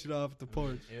 Throw shit off the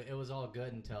porch. It was all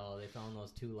good until they found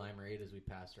those 2 Limeritas we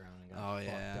passed around and got Oh, fucked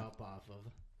yeah. up off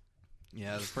of.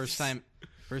 Yeah, the first time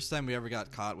we ever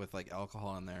got caught with like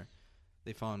alcohol in there,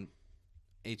 they found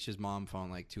H's mom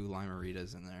found like 2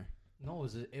 Limeritas in there. No,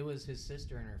 it was his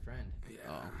sister and her friend.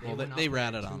 Oh, They well, went they out there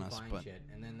ratted to on us, find but shit,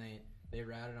 and then they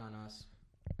ratted on us,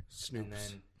 Snoops. and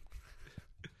then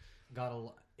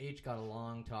H got a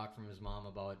long talk from his mom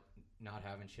about not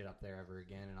having shit up there ever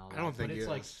again and all that. I don't think but it's it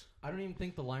like was. I don't even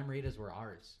think the Limeritas were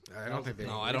ours. I don't think they.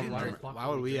 No, I don't why- remember. Why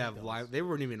would we have lime? They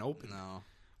weren't even open. no,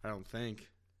 I don't think.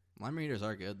 Limeritas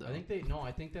are good though. I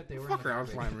think that they were. Fuck in the around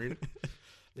with garbage. lime read.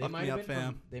 They Fuck might me have up, been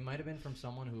fam. they might have been from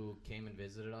someone who came and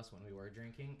visited us when we were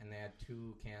drinking, and they had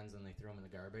 2 cans and they threw them in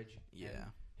the garbage. Yeah. And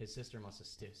his sister must have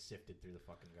sifted through the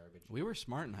fucking garbage. We were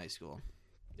smart in high school.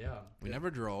 Yeah. We never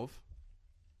drove.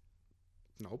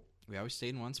 Nope. We always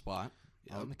stayed in one spot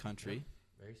out Yep. in the country.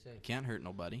 Very safe. Can't hurt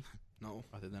nobody No.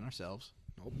 other than ourselves.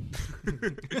 Nope.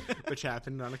 Which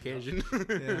happened on occasion.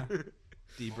 Yeah.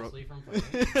 D broke. Mostly from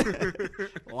fighting.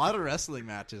 A lot of wrestling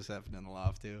matches happened in the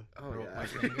loft too. Oh Broke yeah. my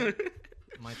finger.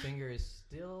 My finger is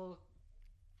still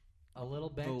a little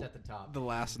bent at the top. The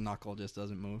last knuckle just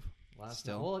doesn't move.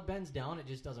 still? Well, it bends down. It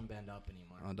just doesn't bend up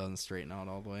anymore. Oh, it doesn't straighten out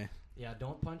all the way. Yeah,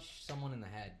 don't punch someone in the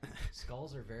head.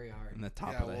 Skulls are very hard. In the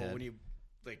top Yeah, of the well, head. when you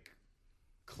like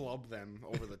club them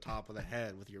over the top of the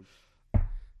head with your,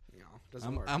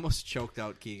 doesn't work. I almost choked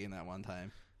out Keegan that one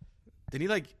time. Did he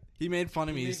like? He made fun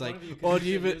of me. He He's made like, fun of you 'cause "Oh, he do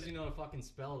you said he even?" doesn't know how to fucking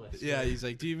spell this. Yeah, he's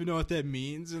like, "Do you even know what that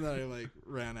means?" And then I like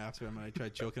ran after him and I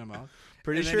tried choking him out.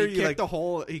 Pretty And then sure he you kicked like. the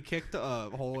hole. He kicked a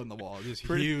hole in the wall. It was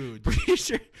huge.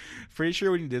 Pretty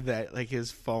sure when he did that, like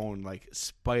his phone, like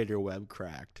spider web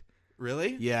cracked.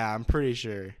 Really? Yeah, I'm pretty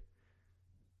sure.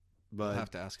 But I'll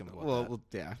have to ask him about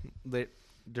that. yeah, I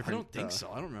different. don't think so.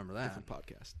 I don't remember that. Different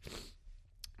podcast.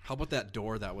 How about that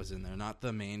door that was in there? Not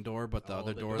the main door, but the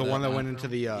other door. The one that went bathroom? into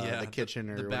the kitchen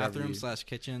or the whatever bathroom you- slash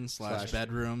kitchen slash- slash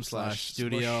bedroom slash slash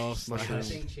studio. smush- slash- mushroom.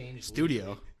 Everything changed.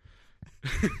 studio.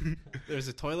 There's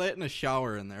a toilet and a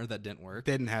shower in there that didn't work.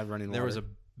 They didn't have running water. There was a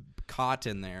cot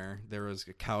in there. There was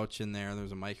a couch in there. There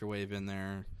was a microwave in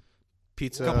there.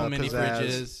 pizza, A couple mini pizzazz.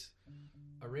 fridges.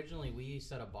 Originally, we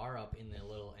set a bar up in the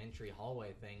little entry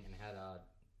hallway thing and had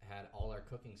all our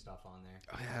cooking stuff on there.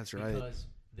 Oh yeah, that's right. Because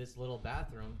this little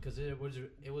bathroom, because it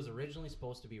was originally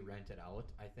supposed to be rented out.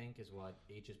 I think is what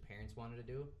H's parents wanted to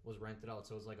do, was rent it out.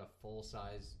 So it was like a full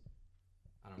size.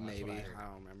 I don't know. that's Maybe what I heard. I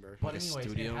don't remember. But Like a anyways,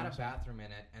 studio it had or a bathroom in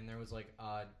it, and there was like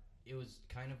it was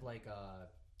kind of like a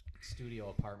studio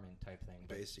apartment type thing,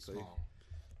 but Basically. small.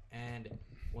 And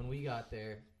when we got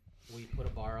there, we put a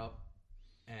bar up,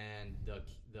 and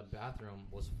the bathroom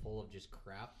was full of just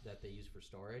crap that they used for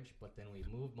storage. But then we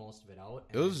moved most of it out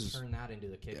and It was- turned that into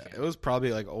the kitchen. Yeah, it was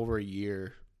probably like over a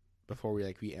year before we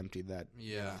emptied that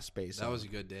Yeah, space. that out. was a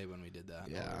good day when we did that.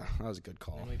 Yeah, that was a good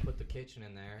call. Then we put the kitchen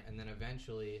in there, and then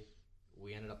eventually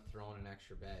we ended up throwing an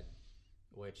extra bed,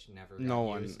 which never got No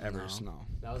one used. ever. No. No.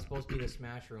 That was supposed to be the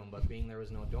smash room, but being there was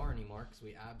no door anymore because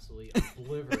we absolutely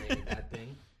obliterated that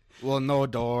thing. Well, no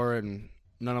door, and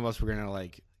none of us were gonna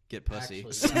like. Get pussy.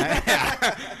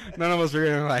 Actually, None of us were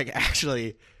gonna like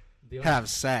actually the only, have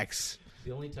sex.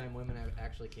 the only time women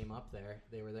actually came up there,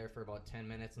 they were there for about 10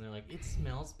 minutes, and they're like, "It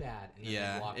smells bad." And then they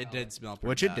Yeah, walked it out. did smell pretty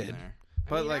Which it bad in did. there.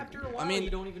 But, like, after a while, I mean, you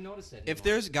don't even notice it. If anymore.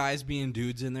 there's guys being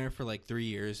dudes in there for like 3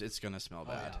 years, it's gonna smell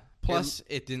Oh, bad. yeah. Plus,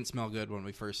 it didn't smell good when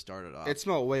we first started off. It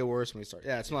smelled way worse when we started.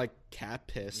 Yeah, it smelled like cat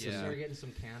piss. we Yeah. started getting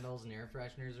some candles and air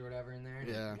fresheners or whatever in there, and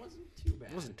Yeah. it wasn't too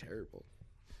bad. It wasn't terrible.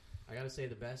 I gotta say,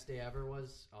 the best day ever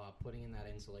was putting in that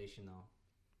insulation, though.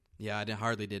 Yeah, I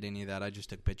hardly did any of that. I just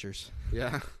took pictures.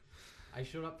 Yeah. I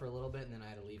showed up for a little bit, and then I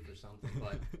had to leave for something,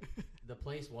 but the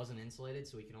place wasn't insulated,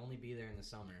 so we could only be there in the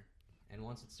summer. And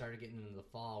once it started getting into the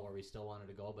fall, where we still wanted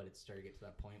to go, but it started to get to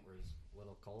that point where it was a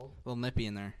little cold, A little nippy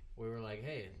in there. we were like,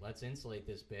 hey, let's insulate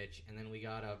this bitch. And then we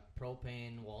got a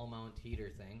propane wall mount heater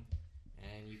thing,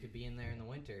 and you could be in there in the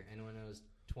winter. And when it was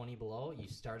 20 below, you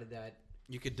started that.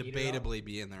 You could Heat it up. debatably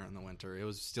be in there in the winter. It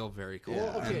was still very cold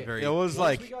Yeah. Okay. and very. It was Once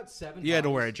like we got 7 you had to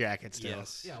wear a bodies- jacket still.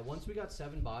 Yes. Yeah, once we got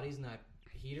 7 bodies and that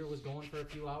heater was going for a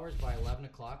few hours, by 11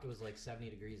 o'clock, it was like 70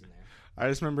 degrees in there. I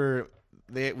just remember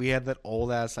we had that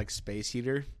old ass like space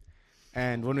heater,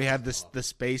 and when we had the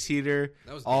space heater,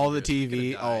 That was all the dangerous.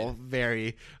 You TV, could've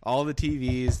died. all the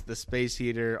TVs, the space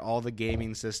heater, all the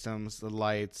gaming systems, the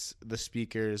lights, the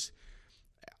speakers.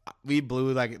 We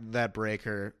blew like that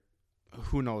breaker,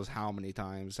 who knows how many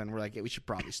times, and we're like, we should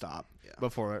probably stop Yeah.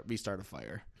 before we start a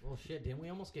fire. Well, shit, didn't we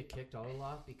almost get kicked out a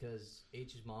lot because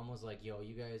H's mom was like, yo,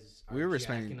 you guys are We were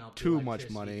jacking spending up the too much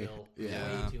electricity money. bill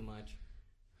Yeah. way too much.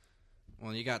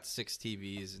 Well, you got 6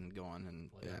 TVs and going, and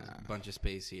Yeah. a bunch of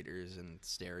space heaters and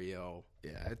stereo.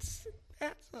 Yeah, it's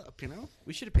up, you know.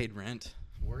 We should have paid rent.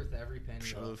 Worth every penny.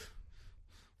 Should though. have.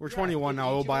 We're Yeah, 21 if now.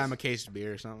 each We'll of buy us- them a case of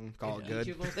beer or something. Call If it good.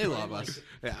 each of us They put love in, us.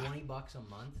 Like Yeah. $20 a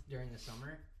month during the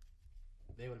summer,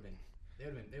 they would have been. They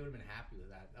would have been happy with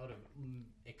that. That would have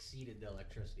exceeded the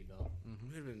electricity bill.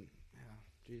 We'd have been, yeah,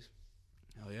 jeez.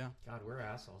 Hell yeah. God, we're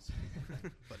assholes.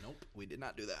 But nope, we did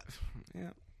not do that. Yeah.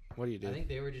 What do you do? I think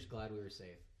they were just glad we were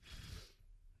safe.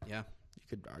 Yeah. You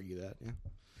could argue that, yeah.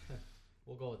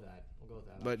 We'll go with that.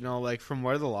 But no, like from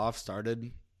where the loft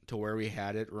started to where we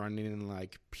had it running in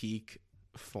like peak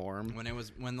form.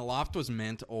 When the loft was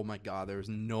meant, oh my god, there was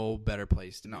no better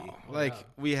place to be. No, Oh, like yeah.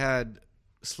 we had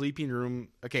sleeping room.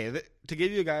 Okay, to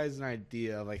give you guys an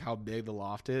idea of like how big the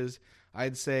loft is,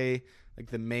 I'd say like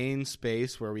the main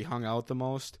space where we hung out the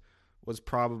most was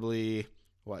probably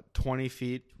what 20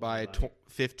 feet by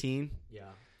 15. Yeah.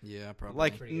 Yeah, probably.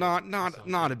 Like Pretty good.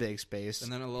 not a big space.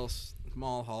 And then a little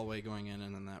small hallway going in,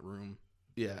 and then that room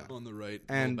Yeah. on the right,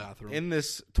 And little bathroom. in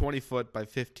this 20-foot by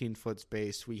 15-foot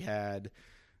space, we had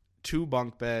 2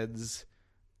 bunk beds,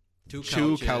 two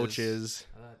two couches. couches,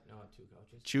 No, 2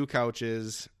 couches. 2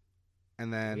 couches, and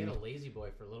We had then a lazy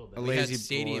boy for a little bit. A We had lazy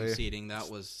stadium boy. seating. That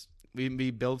was we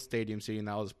built stadium seating.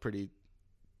 That was pretty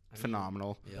I mean,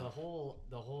 phenomenal. yeah. The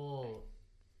whole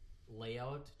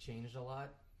layout changed a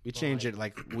lot. We But, change like- it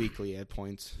like weekly at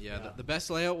points. Yeah, Yeah. The best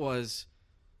layout was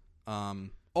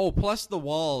Oh, plus the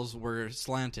walls were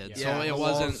slanted, Yeah, so the it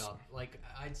walls- wasn't. Like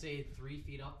I'd say 3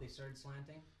 feet up, they started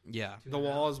slanting. Yeah, 2.5. The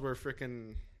walls were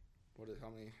freaking. How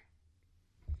many?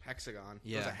 Hexagon.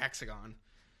 It was Yeah. a hexagon.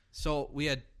 so we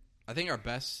had. I think our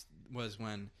best was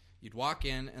when you'd walk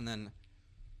in and then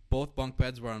both bunk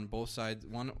beds were on both sides,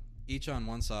 one each on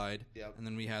one side, Yep. and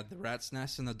then we had the rat's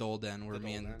nest and the dole den where The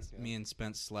me dole and den, yeah. me and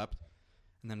Spence slept,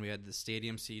 and then we had the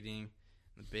stadium seating,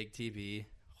 the big TV.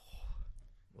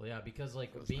 Well, yeah, because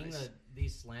like It was being nice.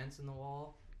 these slants in the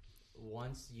wall,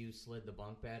 once you slid the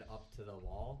bunk bed up to the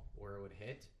wall where it would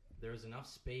hit, there was enough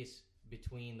space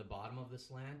between the bottom of the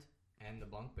slant and the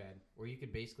bunk bed where you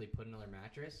could basically put another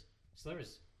mattress. So there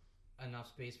was enough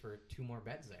space for 2 more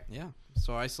beds there. Yeah,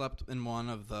 so I slept in one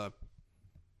of the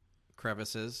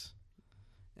crevices,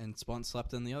 and Spunce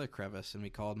slept in the other crevice, and we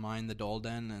called mine the dole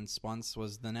den, and Spunce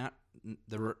was the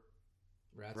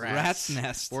Rats. rat's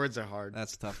nest. Words are hard.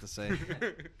 That's tough to say.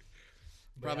 But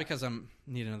Probably yeah, because I'm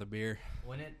need another beer.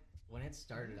 when it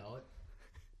started out,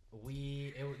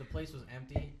 the place was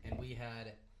empty and we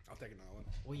had I'll take another one.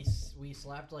 we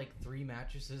slapped like 3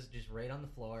 mattresses just right on the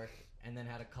floor and then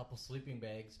had a couple sleeping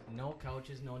bags, no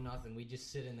couches, no nothing. We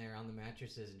just sit in there on the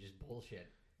mattresses and just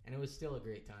bullshit, and it was still a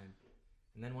great time.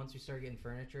 And then once we started getting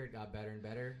furniture, it got better and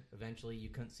better. Eventually, you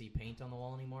couldn't see paint on the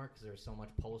wall anymore because there was so much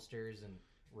posters and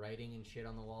writing and shit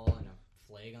on the wall and a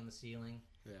flag on the ceiling.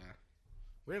 Yeah.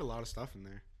 We had a lot of stuff in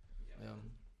there.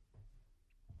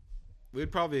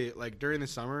 We'd probably, like, during the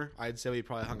summer, I'd say we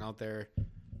probably hung out there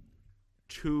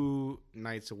 2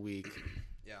 nights a week.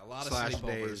 Yeah, a lot of / sleepovers.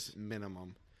 days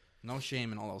minimum. No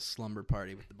shame in all those slumber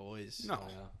party with the boys. No. So,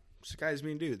 yeah. Just guys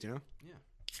being dudes, you know? Yeah.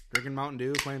 Drinking Mountain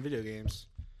Dew, playing video games,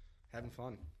 having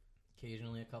fun.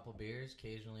 Occasionally a couple beers,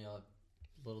 occasionally a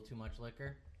little too much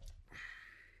liquor.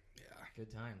 Yeah.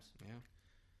 Good times. Yeah.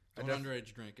 I Don't def-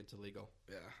 underage drink. It's illegal.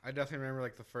 Yeah. I definitely remember,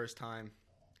 like, the first time.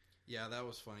 Yeah, that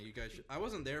was funny. You guys, I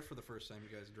wasn't there for the first time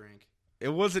you guys drank. It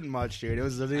wasn't much, dude. It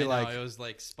was literally, I know, like, it was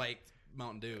like spiked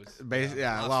Mountain Dews. a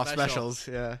lot of specials.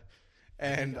 Yeah.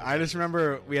 And I just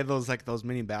remember we had those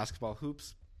mini basketball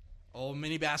hoops. Oh,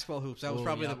 mini basketball hoops. That was Oh,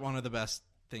 probably yep. one of the best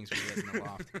things we did in the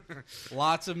loft.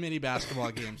 Lots of mini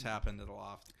basketball games happened at the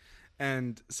loft.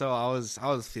 And so I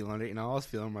was feeling it, you know. I was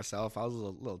feeling myself. I was a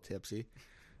little tipsy,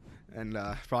 and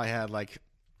probably had like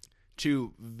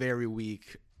 2 very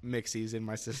weak mixies in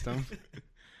my system.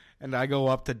 And I go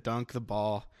up to dunk the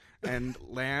ball and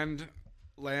land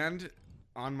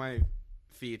on my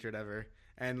feet or whatever,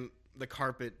 and the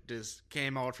carpet just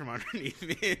came out from underneath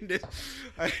me, and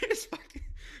I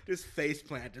just face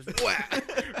plant, just whack,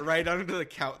 right under the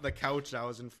couch I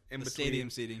was in The between. stadium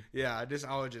seating. Yeah, I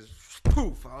was just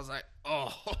poof. I was like,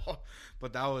 oh,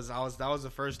 but that was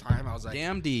the first time I was like,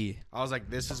 Damn D.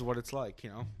 this is what it's like, you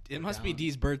know. It must be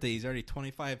D's birthday. He's already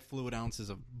 25 fluid ounces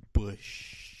of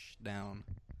bush down.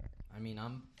 I mean,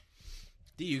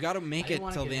 D, you got to make I didn't it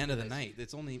wanna till get the end of the into this. night.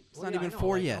 It's only. It's Well, not yeah, even I know,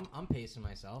 4 like, yet. I'm pacing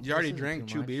myself. You already This isn't drank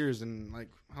too 2 much. beers, and like,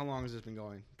 how long has this been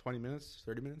going? 20 minutes?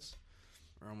 30 minutes?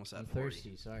 We're almost I'm at 40.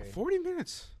 thirsty. Sorry. 40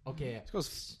 minutes. Okay. It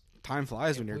goes. Time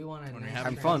flies when If we you're. want to When you're nice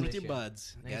having fun fun with your transition-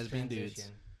 buds, nice guys being dudes.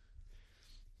 transition.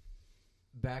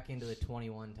 Back into the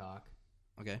 21 talk.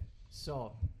 Okay.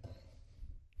 So,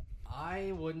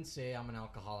 I wouldn't say I'm an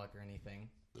alcoholic or anything,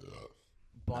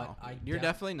 but No, I you're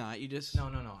definitely not. You just. No.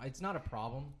 It's not a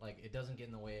problem. Like, it doesn't get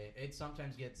in the way. It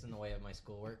sometimes gets in the way of my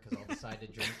schoolwork because I'll decide to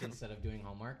drink instead of doing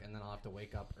homework, and then I'll have to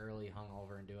wake up early,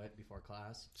 hungover, and do it before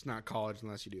class. It's not college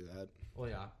unless you do that. Well,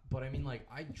 yeah, but I mean, like,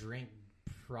 I drink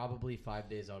probably 5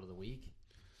 days out of the week,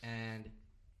 and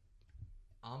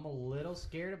I'm a little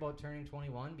scared about turning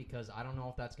 21 because I don't know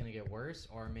if that's going to get worse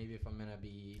or maybe if I'm going to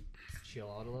be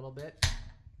chill out a little bit.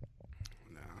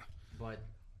 Nah. But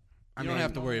You don't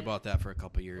have to worry about that for a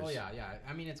couple years. oh yeah.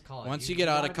 I mean, it's college. Once you get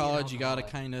out of gotta be an college, you gotta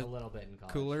alcoholic kinda a little bit in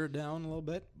college. Cooler down a little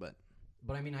bit, but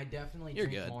But I mean, I definitely You're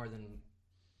drink good. more than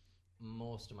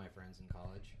most of my friends in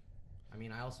college. I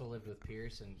mean, I also lived with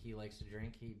Pierce, and he likes to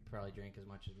drink. He probably drank as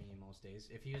much as me most days.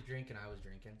 If he was drinking, I was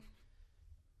drinking.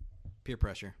 peer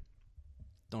pressure.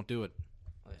 Don't do it.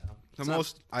 Oh yeah. The It's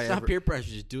most I It's ever. not peer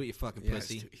pressure. Just do it, you fucking Yeah,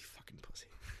 pussy. you fucking pussy.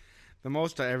 The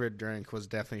most I ever drank was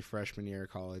definitely freshman year of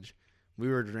college. We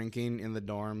were drinking in the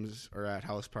dorms or at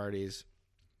house parties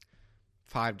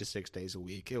 5 to 6 days a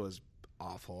week. It was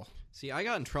awful. See, I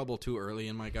got in trouble too early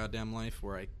in my goddamn life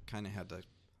where I kind of had to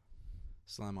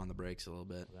slam on the brakes a little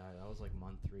bit. That was like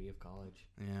month 3 of college.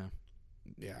 Yeah.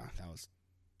 Yeah, that was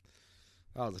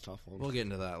a tough one. We'll get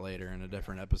into that later in a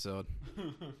different episode.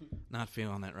 Not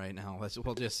feeling it right now.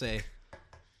 We'll just say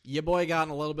your boy got in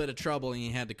a little bit of trouble and he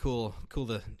had to cool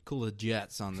the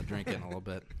jets on the drinking a little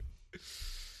bit.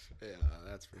 Yeah,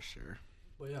 that's for sure.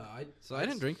 But yeah, I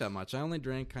didn't drink that much. I only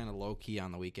drank kind of low key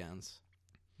on the weekends.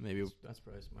 Maybe That's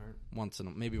probably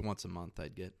smart. maybe once a month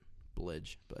I'd get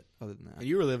Blidge, but other than that, And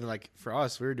you were living like for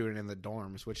us, we were doing it in the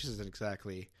dorms, which isn't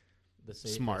exactly The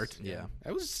safest, smart. Yeah.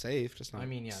 It was safe, just not I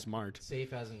mean, yeah. smart.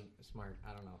 Safe as in smart.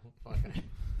 I don't know. Fuck.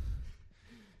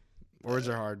 Words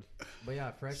are hard. But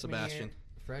yeah, Sebastian.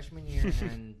 freshman year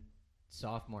and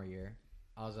sophomore year,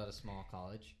 I was at a small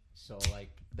college. So, like,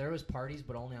 there was parties,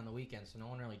 but only on the weekends, so no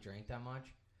one really drank that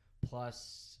much.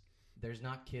 Plus, there's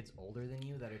not kids older than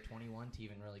you that are 21 to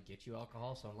even really get you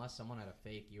alcohol. So unless someone had a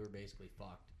fake, you were basically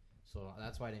fucked. So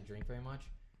that's why I didn't drink very much.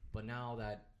 But now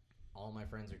that all my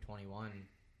friends are 21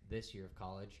 this year of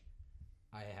college,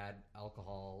 I had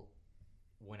alcohol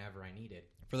whenever I needed.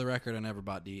 for the record, I never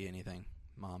bought D anything,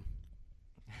 Mom,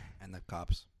 and the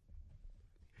cops.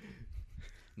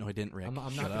 No, I didn't, Rick. I'm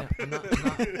Shut not up.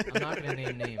 I'm not gonna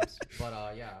name names,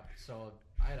 but yeah. So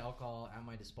I had alcohol at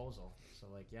my disposal. So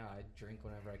like, yeah, I'd drink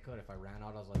whenever I could. If I ran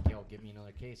out, I was like, yo, give me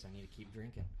another case. I need to keep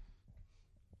drinking.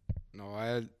 No,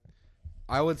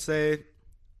 I would say,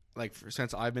 like,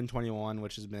 since I've been 21,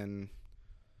 which has been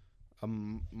a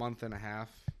month and a half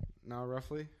now,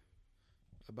 roughly,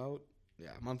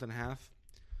 a month and a half.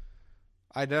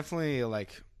 I definitely,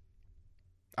 like,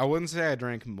 I wouldn't say I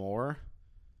drank more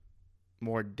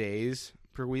days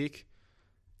per week,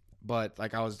 but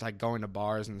like I was like going to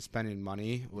bars and spending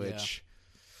money, which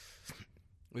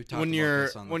We've talked when about you're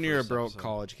this on the a first broke episode.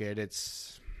 college kid,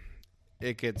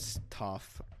 it gets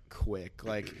tough quick.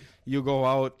 Like, you go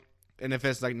out, and if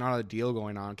it's like not a deal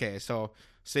going on, okay, so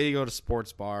say you go to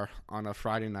sports bar on a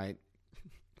Friday night,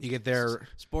 you get there.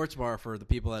 Sports bar, for the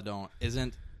people that don't,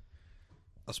 isn't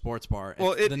a sports bar.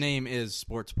 Well, The name is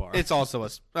sports bar. It's also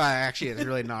actually it's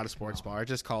really not a sports bar. It's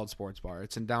just called sports bar.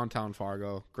 It's in downtown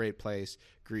Fargo. Great place,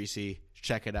 greasy.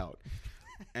 Check it out.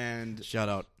 And Shout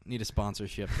out. Need a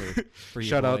sponsorship for you.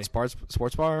 shout boy. out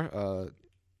sports bar. Guys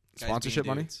Sponsorship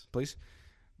being money, dudes. please.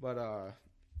 But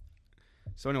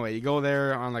so anyway, you go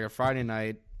there on like a Friday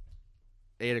night,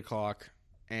 8:00,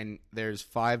 and there's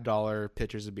 $5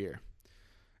 pitchers of beer,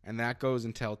 and that goes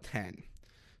until 10.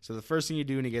 So the first thing you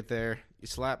do when you get there, you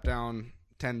slap down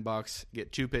 $10,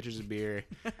 get 2 pitchers of beer,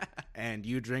 and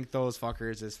you drink those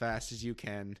fuckers as fast as you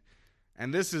can.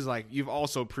 And this is like, you've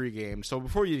also pre-gamed, so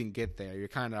before you even get there, you're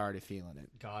kind of already feeling it.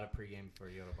 Got a pregame before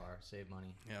you go to bar. Save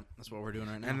money. Yep, that's what we're doing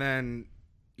right now. And then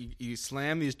you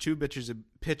slam these 2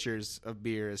 pitchers of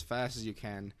beer as fast as you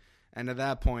can, and at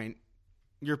that point,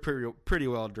 you're pretty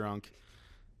well drunk.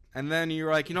 And then you're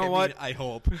like, you know what? I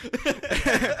hope.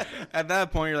 At that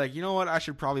point, you're like, you know what? I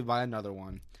should probably buy another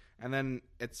one. And then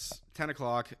it's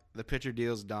 10:00. The pitcher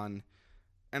deal's done,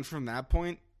 and from that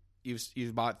point,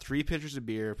 you've bought 3 pitchers of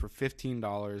beer for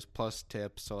 $15 plus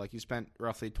tips. So like you spent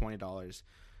roughly $20.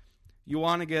 You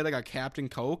want to get like a Captain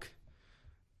Coke,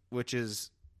 which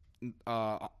is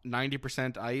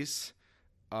 90% ice,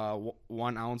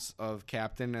 1 ounce of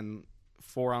Captain, and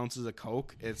 4 ounces of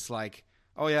Coke. It's like,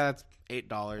 oh yeah, it's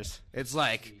 $8. It's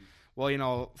like, well, you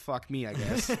know, fuck me, I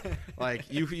guess. Like,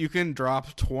 you can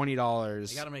drop $20.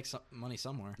 You got to make some money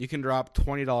somewhere. You can drop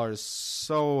 $20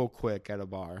 so quick at a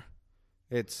bar.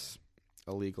 It's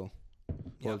illegal.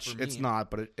 Yeah, Which for it's me- not,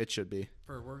 but it should be.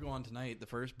 We're going tonight. The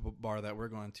first bar that we're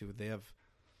going to, they have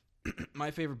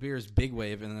my favorite beer is Big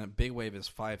Wave, and then Big Wave is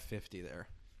 $5.50 there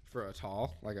For a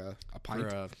tall, like a pint.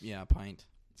 for a pint.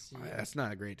 See, That's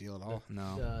not a great deal at all.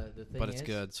 No, the thing but it's is,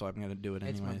 good, so I'm gonna do it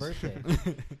It's my anyways.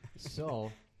 birthday.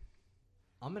 So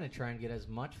I'm going to try and get as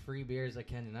much free beer as I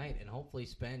can tonight and hopefully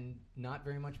spend not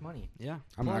very much money. Yeah,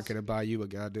 I'm Plus, not going to buy you a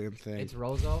goddamn thing. It's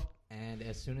Roseau, and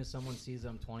as soon as someone sees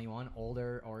I'm 21,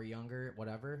 older or younger,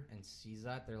 whatever, and sees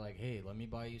that, they're like, hey, let me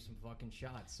buy you some fucking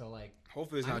shots. So, like,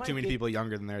 Hopefully there's I not too might many get- people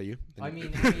younger than you. I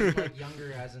mean, like,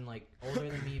 younger as in, like, older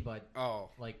than me, but,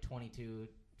 Oh, like, 22,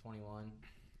 21,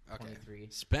 okay. 23.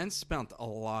 Spence spent a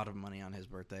lot of money on his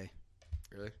birthday.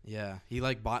 Really? Yeah, he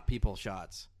like bought people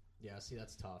shots. Yeah, see,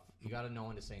 that's tough. You got to know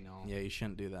when to say no. Yeah, you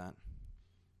shouldn't do that,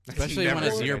 That's especially when never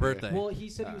it's a good your idea. birthday. Well, he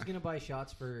said he was going to buy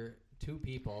shots for 2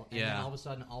 people, and then Yeah. all of a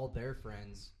sudden, all their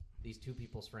friends, these 2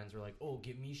 people's friends, were like, "Oh,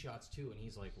 give me shots too," and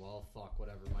he's like, "Well, fuck,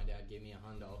 whatever. My dad gave me a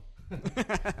hundo.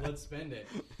 Let's spend it."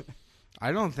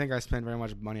 I don't think I spent very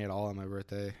much money at all on my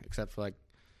birthday, except for like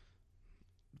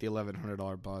the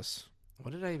 $1,100 bus.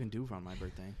 What did I even do on my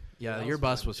birthday? Yeah, That your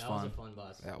bus fun. was that fun. was a fun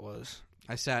bus. That was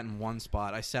I sat in one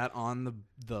spot. I sat on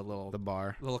the little the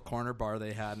bar. corner bar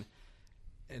they had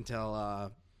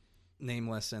until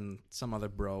Nameless and some other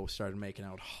bro started making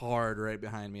out hard right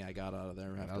behind me. I got out of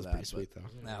there after That was that. pretty sweet though.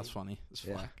 Wasn't it That was neat? funny. It was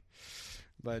Yeah. fun.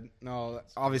 But no,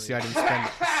 obviously I didn't spend.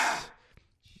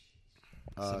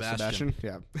 Sebastian. Sebastian,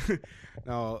 yeah.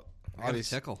 No, I got a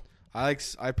tickle. I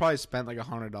probably spent like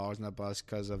 $100 on that bus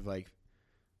because of like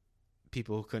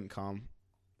people who couldn't come.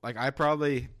 Like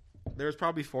there was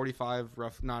probably 45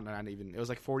 not even. It was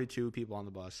like 42 people on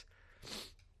the bus.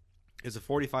 It's a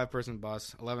 45-person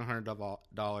bus,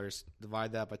 $1,100.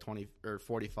 Divide that by 20 or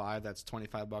 45. That's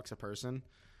 $25 a person,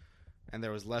 and there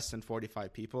was less than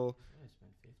 45 people. I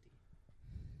spent 50.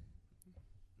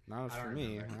 Not I for don't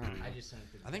me. remember. I just sent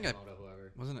the I think to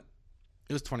whoever. Wasn't it?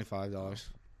 It was $25.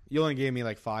 You only gave me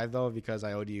like $5 though because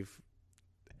I owed you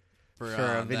for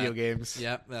video games.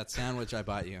 Yep, that sandwich I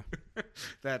bought you.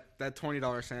 that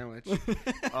 $20 sandwich.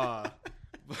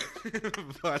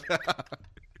 But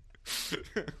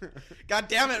God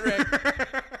damn it, Rick.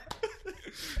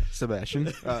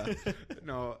 Sebastian.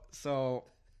 No, so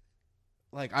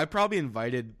like I probably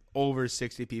invited over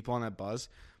 60 people on that bus,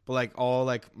 but like all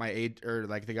like my age or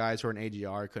like the guys who are in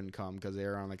AGR couldn't come because they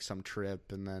were on like some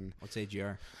trip, and then What's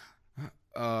AGR?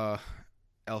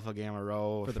 Alpha Gamma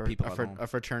Rho For the people at home. a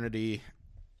fraternity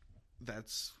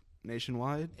that's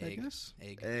nationwide. Egg. I guess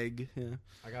Egg. Yeah,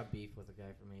 I got beef with a guy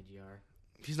from AGR.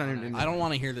 he's not even. I don't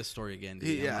want to hear this story again.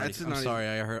 Dude. Yeah, I'm sorry.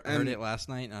 I heard it last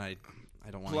night, and I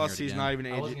don't want to hear it Plus, he's again. not even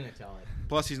I wasn't gonna tell it.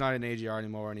 Plus, he's not in AGR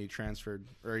anymore, and he transferred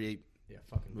or he Yeah,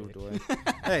 fucking moved bitch. away.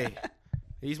 Hey,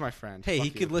 he's my friend. Hey, Fuck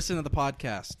he you. could listen to the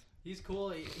podcast. He's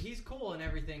cool. He's cool and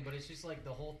everything, but it's just like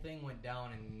the whole thing went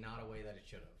down in not a way that it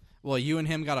should have. Well, you and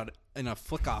him got in a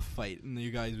flick-off fight, and you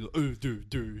guys were like, dude.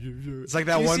 It's like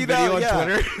that You one see video that? on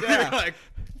Yeah. Twitter. Yeah. Like,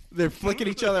 They're flicking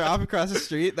each other off across the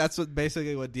street. That's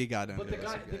basically what D got But into.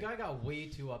 the guy got way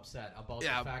too upset about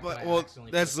yeah, the fact but that I well,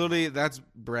 accidentally that's put him literally on. that's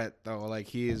Brett though. Like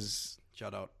he's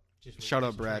Shout out. Just Shut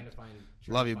up, trying Brett. to trying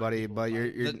love to you, find buddy, people but to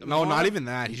you're fight. no, not even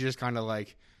that. He's just kind of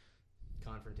like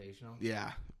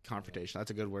confrontational. confrontation.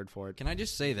 That's a good word for it. Can I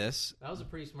just say this? That was a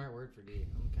pretty smart word for D.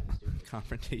 I'm kind of stupid.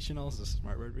 Confrontational is a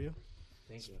smart word for you?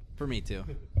 Thank you. For me, too.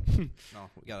 No,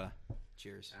 we gotta...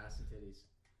 Cheers. Ass and titties.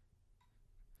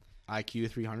 IQ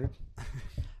 300.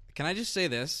 Can I just say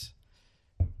this?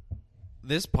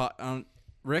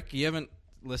 Rick, you haven't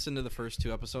listened to the first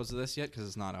 2 episodes of this yet because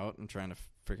it's not out. I'm trying to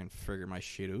freaking figure my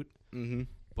shit out. Mm-hmm.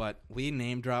 But we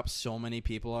name dropped so many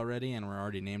people already, and we're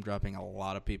already name dropping a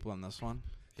lot of people in this one.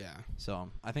 Yeah. So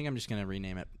I think I'm just gonna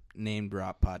rename it Name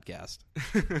Drop Podcast.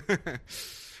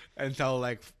 Until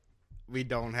like we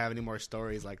don't have any more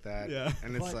stories like that. Yeah.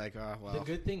 And it's But like, oh well. The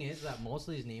good thing is that most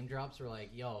of these name drops are like,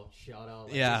 "Yo, shout out!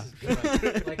 Like, Yeah. this is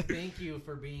good. Like, thank you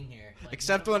for being here." Like,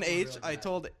 Except none when of them were H, real I bad.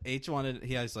 told H wanted.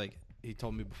 He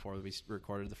told me before we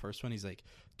recorded the first one. He's like,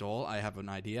 Dole, I have an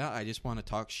idea. I just want to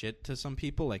talk shit to some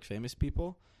people, like famous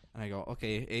people. And I go,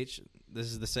 okay, H, this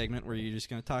is the segment where you're just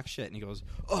gonna talk shit. And he goes,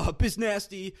 oh, Biz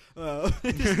Nasty.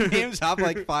 His names have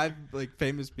like 5 like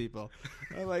famous people.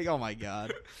 I'm like, oh my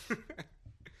god,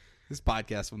 this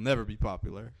podcast will never be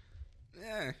popular.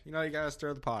 Yeah, you gotta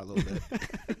stir the pot a little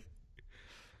bit.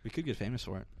 We could get famous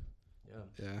for it.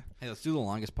 Yeah. Yeah. Hey, let's do the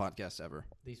longest podcast ever.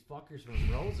 These fuckers from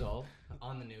Rozo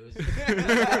on the news. These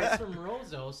fuckers from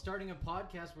Rozo starting a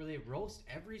podcast where they roast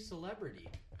every celebrity.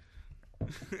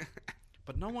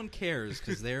 But no one cares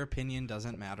because their opinion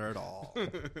doesn't matter at all.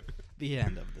 The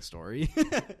end of the story.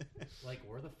 Like,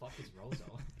 where the fuck is Rozo?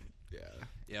 Yeah.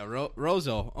 Yeah,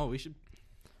 Roseau. Oh,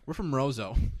 we're from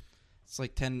Roseau. It's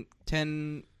like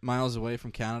 10 miles away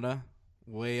from Canada,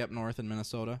 way up north in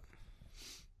Minnesota.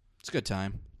 It's a good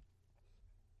time.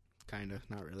 Kinda,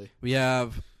 not really. We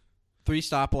have 3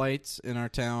 stoplights in our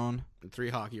town. And 3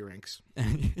 hockey rinks.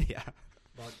 Yeah.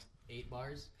 About 8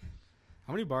 bars.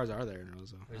 How many bars are there in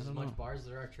Roseau? There's I as don't much know. bars as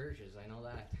there are churches. I know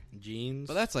that. Jeans.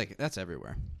 But that's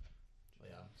everywhere.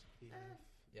 Yeah.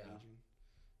 Yeah.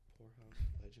 Poorhouse,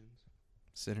 Legends.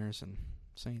 Sinners and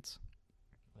saints.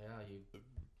 Yeah, you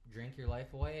drink your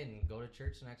life away and go to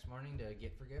church the next morning to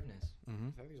get forgiveness. Mm-hmm.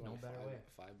 I think there's No only better way.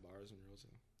 5 bars in Roseau.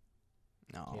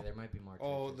 No. Yeah, there might be more churches.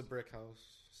 Oh, the Brick House,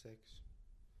 6.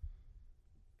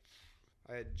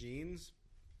 I had Jeans,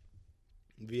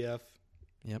 VF.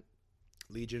 Yep.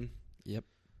 Legion. Yep.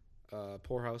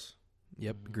 Poorhouse.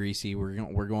 Yep. Greasy.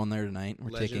 We're going there tonight.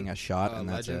 We're Legend. taking a shot, and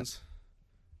that's Legends.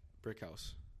 Brick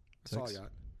House. That's all I 6.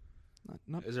 got.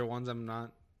 Not Is there ones that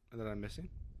I'm missing?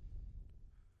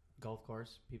 Golf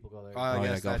course. People go there. I Oh, yeah,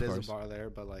 guess golf that is course. a bar there,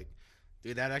 but like,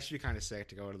 dude, that'd actually be kind of sick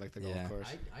to go to like the Yeah. golf course.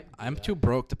 I'd do I'm that. too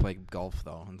broke to play golf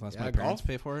though, unless Yeah, my parents golf-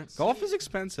 pay for it. Golf is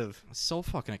expensive. It's so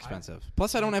fucking expensive.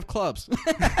 Plus, I don't have clubs.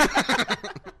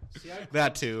 See, I have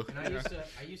That clubs, too. And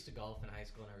I used to golf in high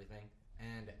school and everything,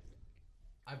 and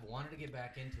I've wanted to get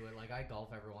back into it. Like, I golf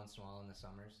every once in a while in the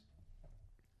summers.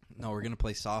 No, we're gonna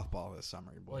play softball this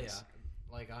summer, boys. Well, yeah,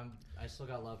 like I still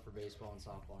got love for baseball and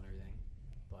softball and everything,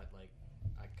 but like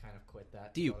I kind of quit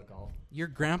that Do to you- go to golf. Your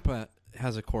grandpa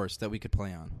has a course that we could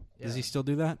play on. Does he Yeah. still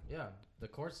do that? Yeah, the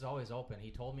course is always open.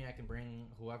 He told me I can bring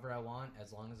whoever I want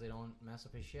as long as they don't mess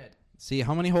up his shit. See,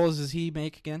 how many holes does he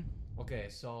make again? Okay,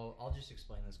 so I'll just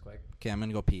explain this quick. Okay, I'm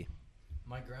gonna go pee.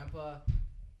 My grandpa,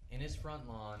 in his front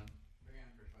lawn,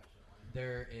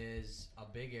 there is a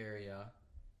big area,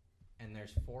 and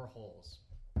there's 4 holes.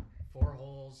 4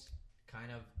 holes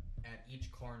kind of at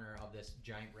each corner of this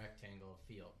giant rectangle of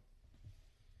field.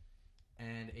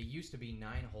 And it used to be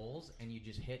 9 holes, and you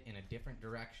just hit in a different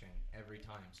direction every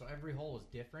time. So every hole was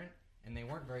different, and they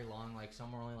weren't very long. Like,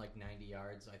 some were only like 90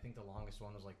 yards. I think the longest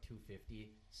one was like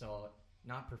 250. So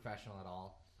not professional at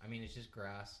all. I mean, it's just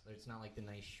grass. It's not like the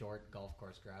nice short golf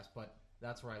course grass, but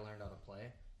that's where I learned how to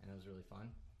play, and it was really fun.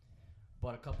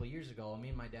 But a couple of years ago, me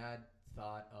and my dad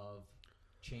thought of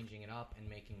changing it up and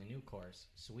making a new course.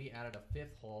 So we added a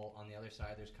 5th hole on the other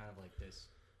side. There's kind of like this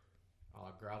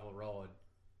gravel road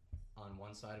on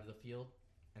one side of the field,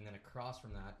 and then across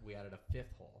from that, we added a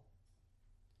 5th hole.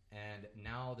 And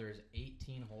now there's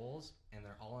 18 holes, and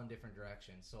they're all in different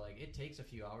directions. So like it takes a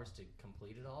few hours to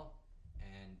complete it all,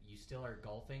 and you still are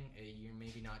golfing. You're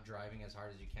maybe not driving as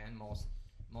hard as you can.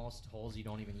 Most holes you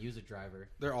don't even use a driver.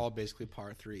 They're all basically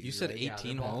par 3s. You said right?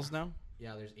 18 they're all- holes now?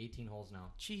 Yeah, there's 18 holes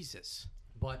now. Jesus,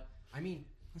 But I mean,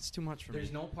 that's too much for me.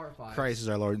 there's no par 5. Christ is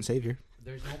our Lord and Savior.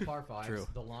 There's no par 5s. True.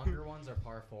 The longer ones are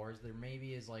par 4s. There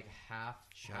maybe is like half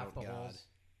Shout the God. holes.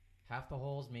 Half the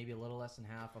holes, maybe a little less than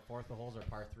half. A fourth of the holes are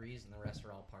par 3s, and the rest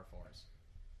are all par 4s.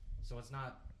 So it's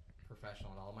not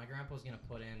professional at all. My grandpa's gonna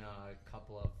put in a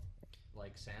couple of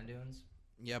like sand dunes.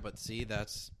 Yeah, but see,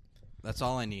 that's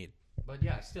all I need. But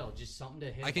yeah, still just something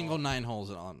to hit. I can all. go 9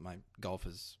 holes on my golf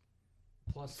is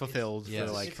Plus Fulfilled Yes,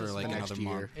 for like it's a small- next another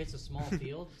year. month. It's a small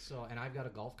field, so and I've got a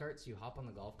golf cart, so you hop on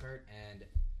the golf cart and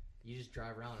you just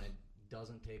drive around, and it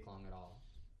doesn't take long at all,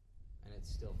 and it's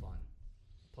still fun.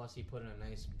 Plus, he put in a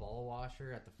nice ball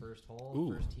washer at the first hole,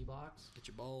 Ooh. first tee box. get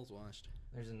your balls washed.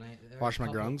 There's a nice Wash my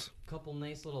grunts. couple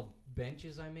nice little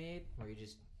benches I made where you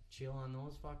just chill on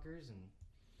those fuckers and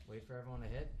wait for everyone to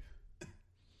hit.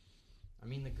 I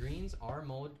mean, the greens are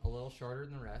mowed a little shorter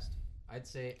than the rest. I'd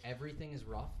say everything is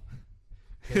rough.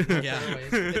 There's no Yeah,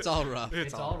 fairways. it's all rough.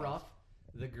 It's all rough.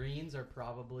 The greens are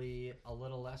probably a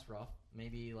little less rough,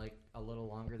 maybe like a little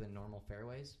longer than normal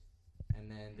fairways. And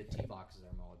then the tee boxes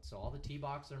are mowed. So all the tee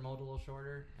boxes are mowed a little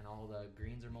shorter, and all the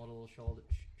greens are mowed a little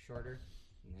shorter.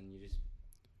 And then you just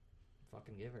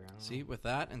fucking give her. I don't See, know. with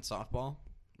that and softball,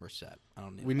 we're set. I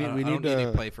don't need. We need- I don't, we I don't need need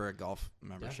to- to play for a golf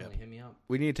membership. Definitely hit me up,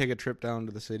 We need to take a trip down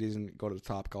to the cities and go to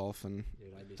Top Golf. And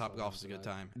dude. I'd be Top so golf down is a for good that.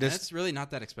 time. This- And it's really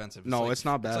not that expensive. No, like, it's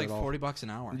not bad It's like at all. $40 an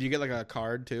hour. do you get like a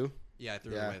card too, Yeah, I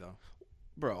threw Yeah. it away though.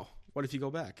 bro? What if you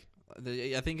go back?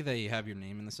 I think they have your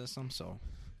name in the system, so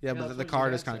Yeah, Yeah, but that's the what card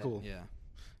your is dad kind of said. cool. yeah,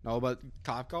 No, but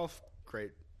Top Golf,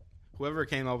 great. Whoever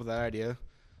came up with that idea,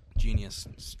 genius.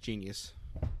 it's genius.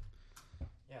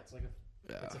 Yeah, it's like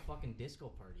it's a fucking disco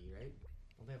party, right?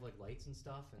 Don't they have like lights and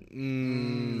stuff?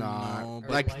 And Nah, No, or but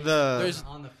like lights the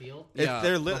on the field. Yeah,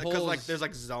 they're the lit because like holes- there's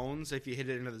like zones. If you hit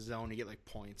it into the zone, you get like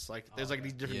points. Like there's like okay.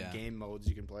 these different Yeah. game modes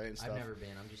you can play and stuff. I've never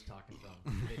been. I'm just talking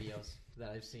from videos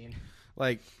that I've seen.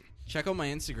 Like Check out my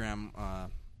Instagram,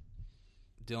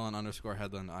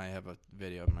 Dylan_Headland. I have a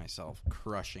video of myself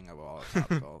crushing a ball at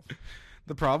Top Golf.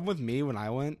 the problem with me when I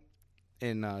went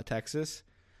in Texas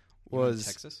You went to was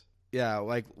Texas. yeah,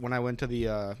 like when I went to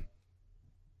the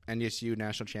NDSU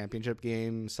national championship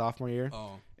game sophomore year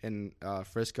Oh, in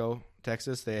Frisco,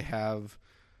 Texas. They have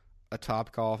a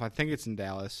Top Golf. I think it's in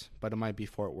Dallas, but it might be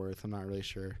Fort Worth. I'm not really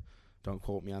sure. Don't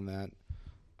quote me on that.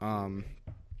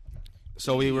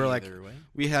 So we were like, either way.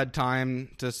 we had time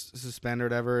to suspend or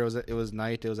whatever. It was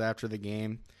night. It was after the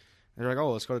game. They're like,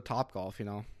 oh, let's go to Top Golf. You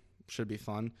know, should be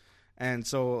fun. And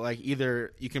so like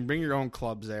either you can bring your own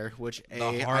clubs there, which The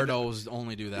I hardos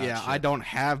only do that. yeah, shit. I don't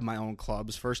have my own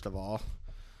clubs. First of all,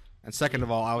 and second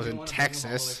of all, I was You in wanna bring 'em all the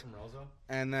way Texas. from Roseau?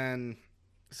 And then,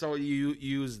 so you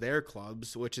use their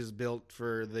clubs, which is built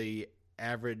for the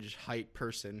average height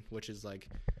person, which is like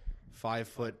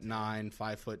 5'9",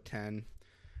 5'10",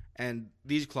 and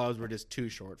these clubs were just too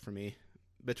short for me.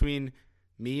 Between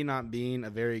me not being a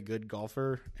very good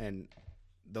golfer and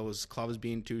those clubs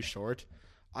being too short,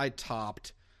 I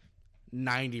topped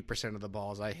 90% of the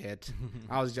balls I hit.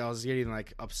 I was getting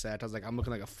like upset. I was like, I'm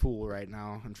looking like a fool right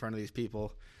now in front of these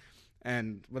people.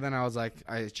 But then I was like,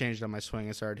 I changed up my swing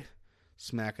and started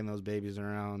smacking those babies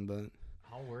around. But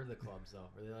How were the clubs though?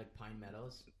 Were they like Pine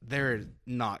Meadows? they're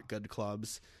not good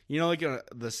clubs. You know, like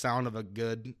the sound of a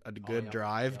good yep,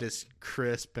 drive, yep. just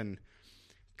crisp and It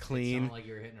clean. sounded like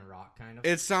you were hitting a rock, kind of.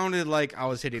 It sounded like I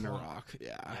was hitting a Clunk. rock.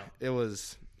 Yeah, Yeah. it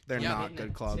was. they're Yeah, not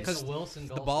good clubs. Because Wilson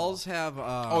The golf balls have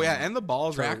Oh yeah, and the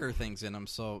balls tracker things in them,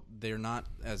 so they're not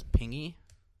as pingy.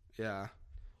 Yeah,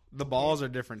 the balls are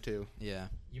different too. Yeah,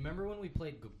 You remember when we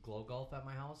played glow golf at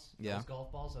my house? Yeah. Those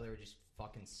golf balls, so they were just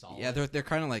fucking solid. yeah, they're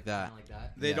kind of like that. Kinda like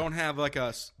that. They Yeah. don't have like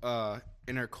a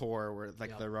inner core where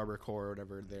like Yep. the rubber core or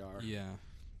whatever they are. Yeah,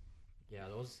 Yeah,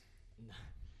 those.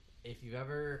 If you've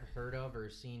ever heard of or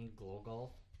seen glow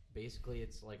golf, basically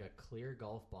it's like a clear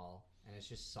golf ball and it's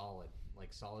just solid,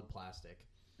 like solid plastic,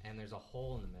 and there's a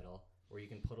hole in the middle where you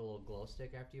can put a little glow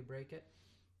stick after you break it,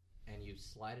 and you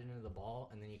slide it into the ball,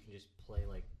 and then you can just play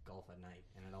like golf at night,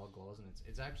 and it all glows, and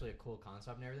it's actually a cool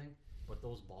concept and everything. But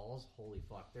those balls, holy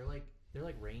fuck, they're like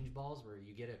range balls where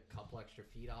you get a couple extra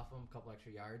feet off them, a couple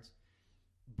extra yards.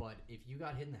 But if you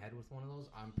got hit in the head with one of those,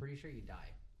 I'm pretty sure you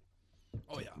die.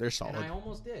 oh yeah. They're solid. And I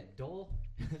almost did. Dole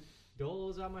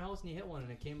was at my house and he hit one,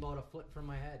 and it came about a foot from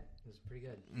my head. It was pretty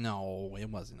good. No, it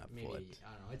wasn't a Maybe foot.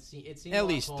 I don't know. It seemed At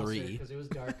least 3. because it was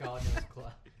dark out and it was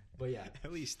cloudy. But yeah,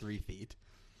 At least 3 feet.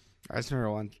 I just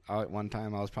remember one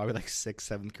time I was probably like 6th,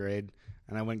 7th grade,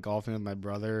 and I went golfing with my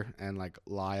brother and like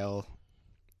Lyle.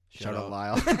 Shout out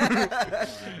Lyle.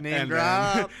 Name and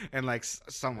drop. and like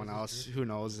someone else, who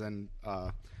knows? And Oh,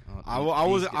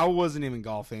 I wasn't even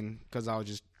golfing because I was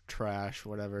just trash,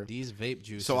 whatever. These vape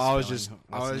juices. So I was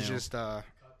spelling just what's new. cut that.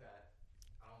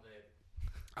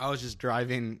 I was just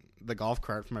driving the golf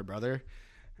cart for my brother,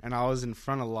 and I was in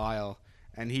front of Lyle,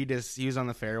 and he was on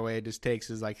the fairway, just takes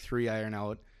his like 3-iron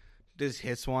out, just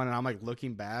hits one, and I'm like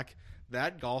looking back.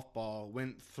 That golf ball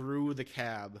went through the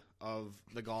cab of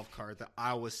the golf cart that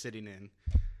I was sitting in.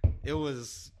 It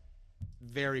was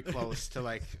very close to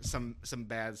like some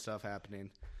bad stuff happening.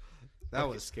 That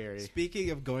was scary. Speaking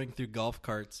of going through golf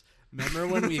carts, remember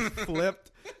when we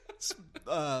flipped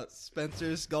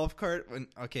Spencer's golf cart?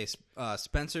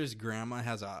 Spencer's grandma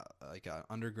has a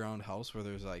underground house where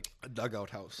there's like A dugout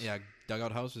house. yeah,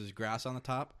 dugout house. There's grass on the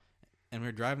top, and we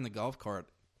were driving the golf cart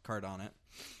on it,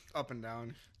 Up and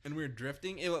down. and we were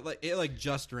drifting. It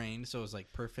just rained, so it was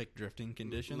like perfect drifting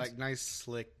conditions. Like nice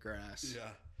slick grass. yeah,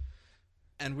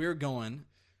 and we were going.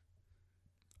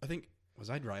 I think was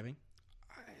I driving?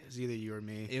 It's either you or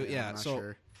me. Yeah, I'm not so-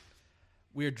 sure.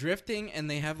 We were drifting, and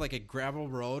they have like a gravel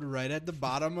road right at the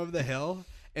bottom of the hill,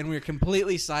 and we were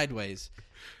completely sideways.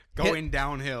 Going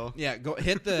downhill. Yeah, go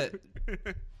hit the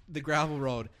gravel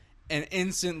road, and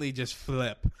instantly just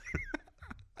flip.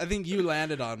 I think you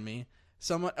landed on me.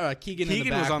 Someone, Keegan in the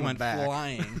back was on went the back.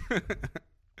 flying,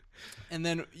 and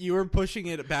then you were pushing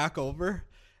it back over,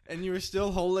 and you were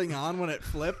still holding on when it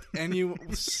flipped, and you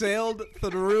sailed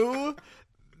through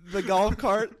the golf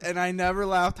cart, and I never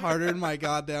laughed harder in my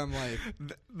goddamn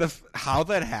life. How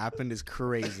that happened is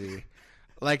crazy.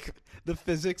 Like The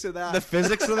physics of that. the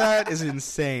physics of that is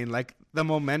insane. Like the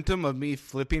momentum of me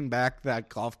flipping back that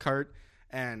golf cart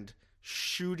and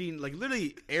shooting, like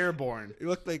literally airborne. It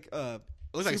looked like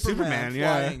looked like Superman,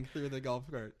 yeah. flying through the golf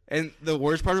cart. And the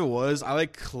worst part of it was I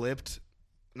like clipped.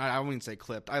 I wouldn't say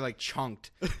clipped. I like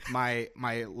chunked my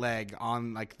leg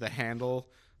on like the handle,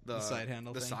 the side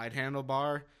handle, the thing? side handle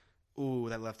bar. Ooh,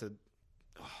 that left a.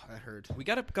 Oh, that hurt. We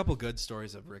got a couple good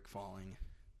stories of Rick falling.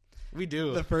 We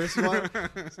do. The first one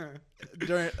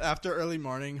after early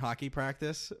morning hockey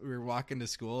practice, we were walking to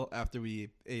school after we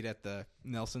ate at the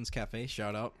Nelson's Cafe.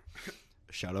 Shout out,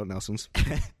 Nelson's.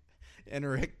 and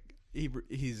Rick,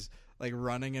 he's like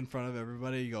running in front of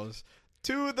everybody. He goes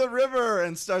to the river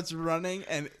and starts running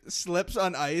and slips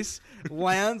on ice,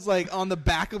 lands like on the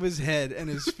back of his head, and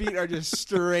his feet are just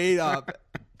straight up.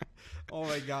 Oh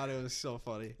my god, it was so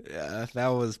funny. Yeah, that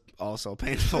was also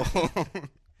painful.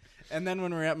 And then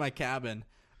when we were at my cabin,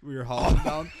 we were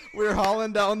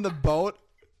hauling down the boat,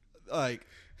 like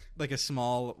a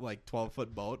small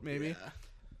 12-foot boat maybe, Yeah.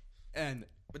 and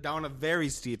Down a very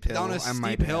steep hill. down a I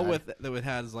might steep hill add. that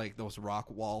has like those rock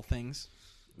wall things,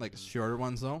 like shorter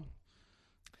ones though.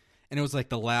 And it was like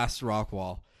the last rock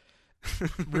wall.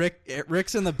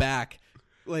 Rick's in the back,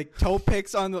 like toe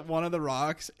picks on one of the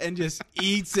rocks and just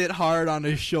eats it hard on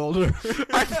his shoulder.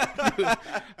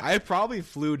 I probably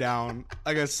flew down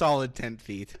like a solid 10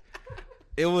 feet.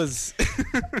 It was.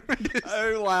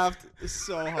 I laughed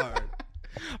so hard.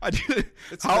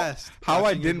 It's how, best how I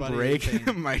watching your didn't buddy break get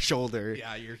pain. my shoulder.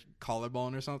 Yeah, your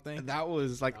collarbone or something. That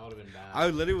was like. That would have been bad. I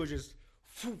literally was just.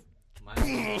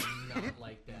 Mine was not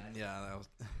like that. Yeah, that was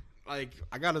Like,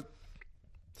 I got a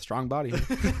strong body.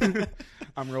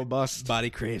 I'm robust. body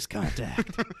craves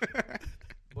contact,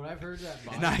 But I've heard that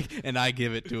body. and I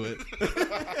give it to it.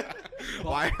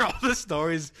 Why are all the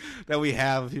stories that we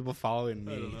have of people following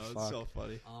me? I don't know. It's Fuck. so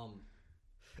funny.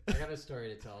 I got a story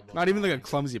to tell about Not even like a flying.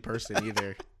 clumsy person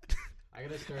either. I I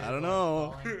gotta start. I don't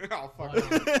know. Oh, fuck.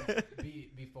 But,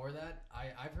 before that,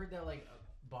 I've heard that like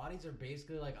bodies are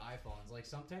basically like iPhones. Like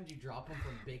sometimes you drop them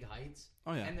from big heights,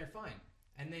 Oh yeah. and they're fine,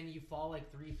 and then you fall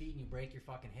like 3 feet and you break your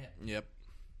fucking hip. Yep.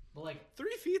 But like, 3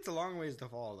 feet's a long ways to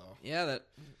fall, though. Yeah. That.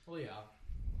 well, yeah.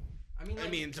 I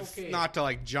mean, okay, not to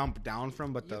like jump down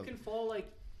from, but you can fall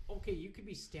like. Okay, you could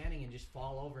be standing and just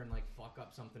fall over and like fuck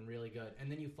up something really good,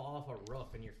 and then you fall off a roof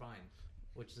and you're fine,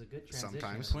 which is a good transition.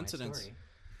 Sometimes. into my Coincidence.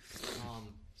 story.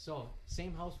 So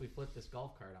same house we flipped this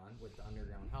golf cart on with the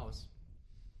underground house.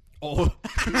 Oh.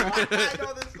 I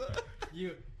know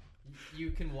this.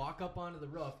 You can walk up onto the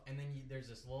roof, and then there's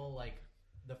this little like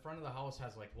the front of the house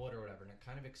has like wood or whatever, and it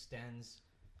kind of extends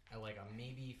at like a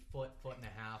maybe foot and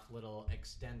a half little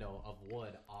extendo of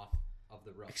wood off of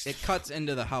the roof. It cuts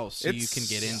into the house so you It's can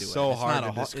get into it. so It's hard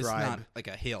not to It's describe. not like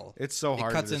a hill. It's so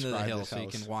hard It cuts to into the describe hill this so you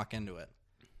house. can walk into it.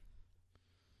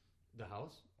 The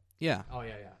house? Yeah. Oh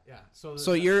yeah.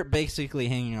 So you're basically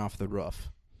hanging off the roof.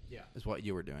 yeah. Is what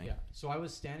you were doing. Yeah. So I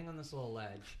was standing on this little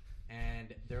ledge,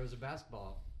 and there was a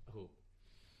basketball hoop.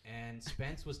 And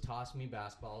Spence was tossing me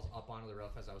basketballs up onto the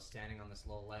roof as I was standing on this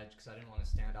little ledge because I didn't want to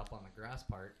stand up on the grass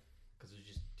part because it was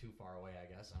just too far away,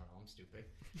 I guess. I don't know. I'm stupid.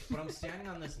 But I'm standing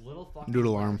on this little fucking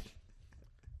Noodle arm. ledge,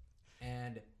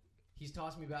 and he's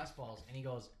tossing me basketballs, and he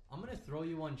goes, I'm going to throw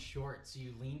you one short so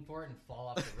you lean for it and fall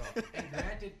off the roof. And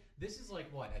granted, this is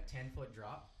like, what, a 10-foot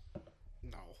drop?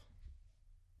 No.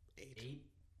 8. 8?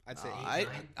 I'd say 8.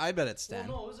 I bet it's 10.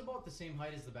 Well, no, it was about the same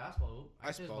height as the basketball hoop. I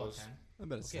I'd say it was about suppose. 10. I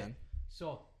bet it's Okay, 10.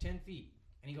 so 10 feet.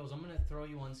 And he goes, I'm going to throw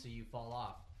you one so you fall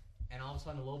off. And all of a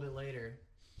sudden, a little bit later,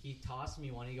 he tossed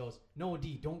me one. He goes, no,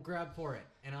 D, don't grab for it.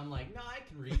 And I'm like, no, I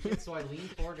can reach it. So I lean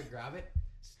forward to grab it,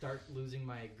 start losing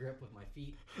my grip with my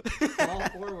feet, fall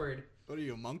forward What are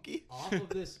you, a monkey? off of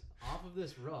this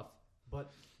roof.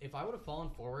 But if I would have fallen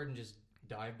forward and just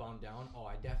dive bombed down,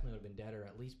 I definitely would have been dead or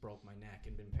at least broke my neck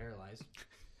and been paralyzed.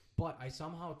 But I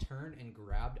somehow turned and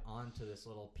grabbed onto this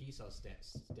little piece I was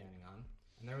standing on.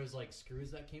 And there was like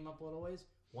screws that came up a little ways.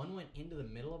 One went into the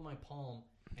middle of my palm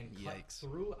and cut Yikes.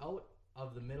 through out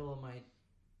of the middle of my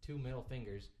 2 middle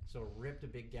fingers. So ripped a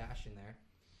big gash in there.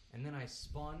 And then I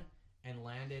spun and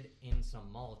landed in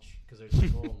some mulch because there's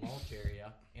like a little mulch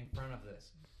area in front of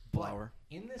this. But Flower.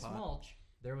 in this Pot. mulch,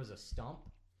 there was a stump,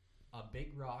 a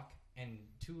big rock, and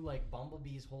 2 like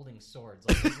bumblebees holding swords.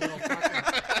 Like those little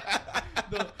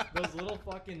fucking, those little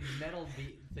fucking metal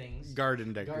things.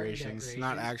 Garden decorations,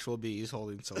 not decorations. actual bees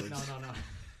holding swords. No.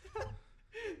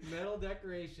 Metal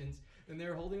decorations. And they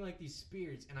were holding like these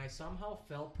spears, and I somehow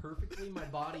fell perfectly. My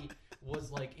body was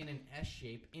like in an S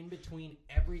shape in between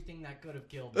everything that could have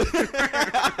killed me.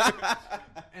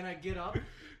 And I get up,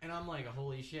 and I'm like,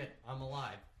 holy shit, I'm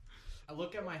alive. I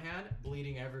look at my hand,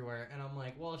 bleeding everywhere, and I'm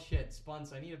like, well, shit,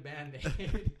 Spunce, I need a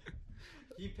Band-Aid.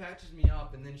 He patches me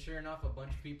up, and then sure enough, a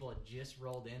bunch of people had just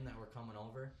rolled in that were coming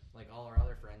over, like all our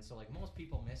other friends. So like most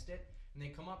people missed it. And they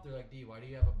come up, they're like, D, why do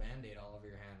you have a Band-Aid all over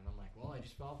your hand? And I'm like, well, I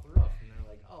just fell off the roof. And they're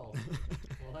like, oh,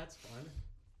 well, that's fun.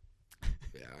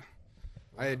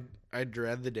 Yeah. I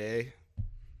dread the day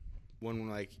when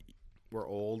like we're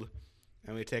old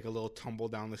and we take a little tumble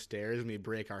down the stairs and we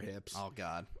break our hips. Oh,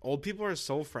 God. Old people are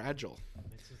so fragile.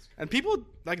 It's And people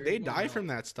like they Very die well. from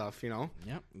that stuff, you know?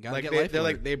 Yep. Gotta Like get they, life they're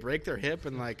alert. like they break their hip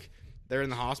and like they're in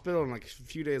the hospital and like a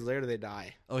few days later they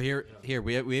die. Oh, here,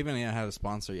 we haven't even had a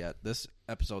sponsor yet. This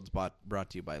episode's brought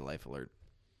to you by Life Alert.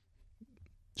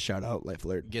 Shout out Life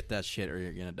Alert. Get that shit or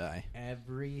you're gonna die.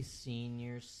 every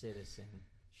senior citizen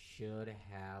should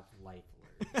have Life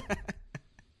Alert.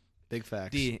 Big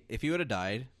facts. D, if you would have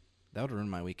died, that would ruin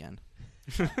my weekend.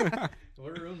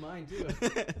 Would ruin mine too.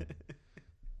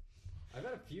 I've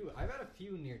had a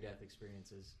few near-death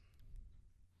experiences.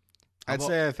 I'd about-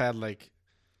 say I've had like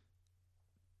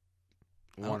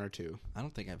I one don't- or two. I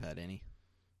don't think I've had any.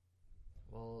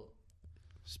 Well,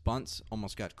 Spunce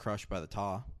almost got crushed by the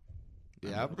taw.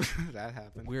 Yep, that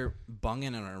happened. We were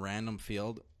bunging in a random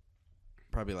field,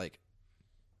 probably like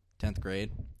 10th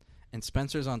grade, and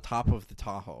Spencer's on top of the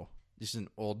Tahoe. Just an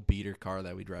old beater car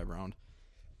that we drive around.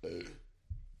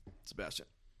 Sebastian.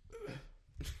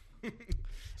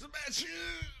 Sebastian.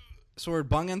 So we're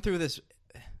bunging through this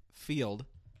field.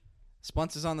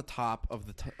 Spunce is on the top of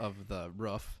the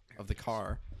roof of the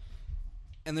car,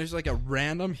 and there's like a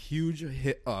random huge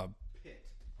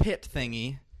pit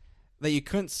thingy that you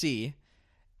couldn't see,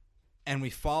 and we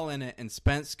fall in it, and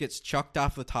Spence gets chucked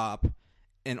off the top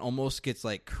and almost gets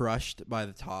like crushed by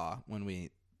the taw when we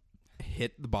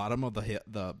hit the bottom of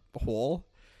the hole.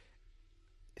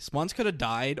 Spence could have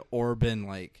died or been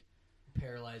like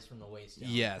paralyzed from the waist down.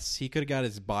 yes, he could have got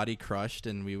his body crushed,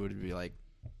 and we would be like,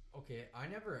 Okay,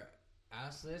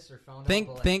 asked this or found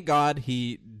out. Thank God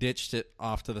he ditched it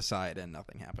off to the side and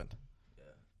nothing happened.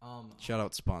 Shout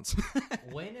out Spons.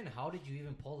 When and how did you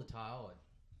even pull the tile out?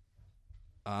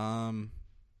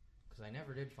 Because I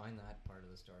never did find that part of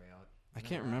the story out. I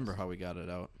can't remember how we got it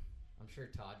out. I'm sure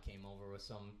Todd came over with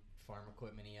some farm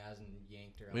equipment he has and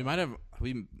yanked her out.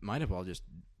 We might have all just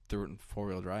threw it in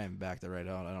 4-wheel drive and backed it right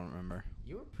out. I don't remember.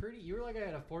 You were like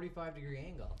at a 45-degree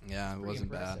angle. Yeah, it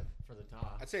wasn't bad. For the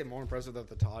top. I'd say more impressive that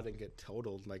the Todd didn't get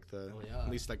totaled, like at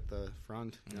least like the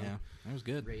front. You know? Yeah, that was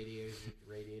good.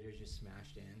 Radiators just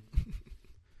smashed in.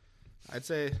 I'd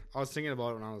say I was thinking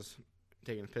about it when I was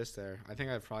taking a piss there. I think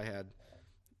I've probably had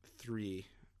 3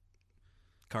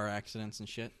 Car accidents and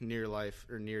shit. near life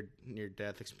or near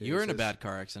death experiences. You were in a bad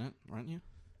car accident, weren't you?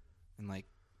 In like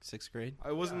 6th grade.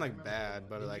 It wasn't Yeah, I like remember bad, that.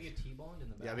 but Did like you get T-boned in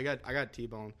the back? I got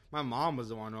T-boned. My mom was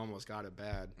the one who almost got it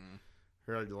bad.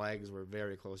 Her legs were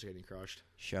very close to getting crushed.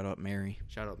 Shout out Mary.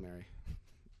 Shout out Mary.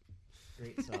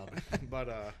 Great sub.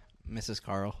 But Mrs.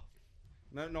 Carl.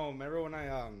 no, remember when I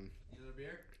Need a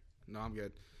beer? No, I'm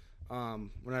good.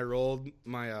 When I rolled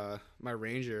my my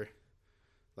Ranger,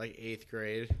 like 8th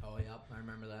grade, Oh, yep. I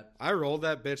remember that. I rolled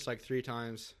that bitch like 3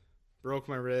 times, broke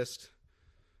my wrist,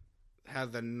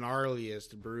 had the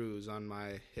gnarliest bruise on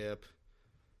my hip.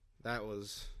 That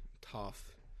was tough.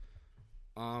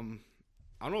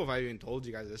 I don't know if I even told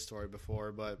you guys this story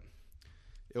before, but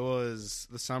it was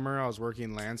the summer I was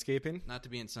working landscaping. Not to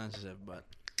be insensitive, but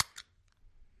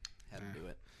had to do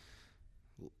it.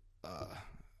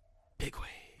 Big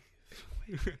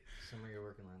wave. Summer you're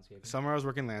working landscaping. Summer I was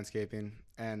working landscaping,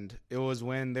 and it was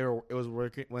when they were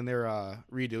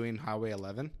redoing Highway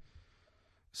 11.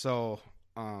 So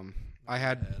I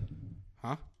had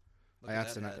Look at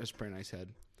that's that a head. it's a pretty nice head.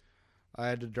 I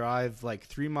had to drive like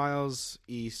 3 miles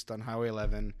east on Highway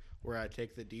 11 where I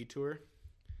take the detour,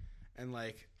 and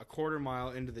like a quarter mile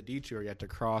into the detour you have to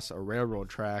cross a railroad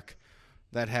track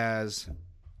that has,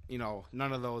 you know,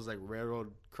 none of those like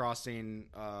railroad crossing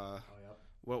Oh, yep.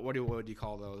 what would you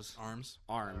call those? Arms.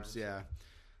 Arms, yeah.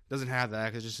 Doesn't have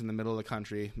that 'cause it's just in the middle of the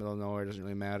country, middle of nowhere, doesn't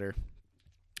really matter.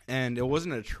 And it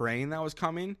wasn't a train that was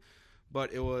coming,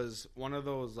 but it was one of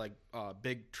those like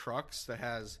big trucks that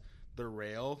has the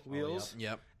rail wheels.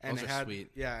 Yep. And Those it are had,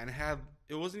 sweet. yeah, and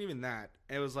it wasn't even that.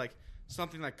 It was like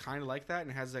something like kind of like that,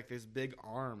 and it has like this big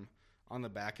arm on the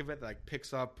back of it that like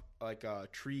picks up like a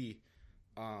tree,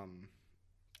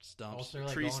 Stumps. Also,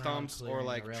 like, tree going around stumps or clearing the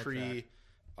like rail tree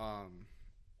track.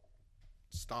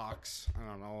 stalks. I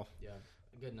don't know. Yeah,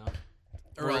 good enough.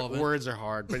 Irrelevant. Words are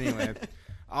hard, but anyway,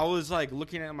 I was like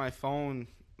looking at my phone,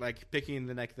 like picking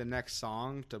the next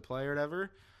song to play or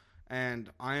whatever, and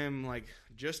I am like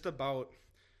just about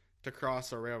to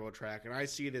cross a railroad track, and I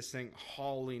see this thing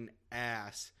hauling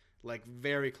ass like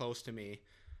very close to me,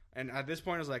 and at this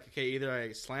point I was like, okay, either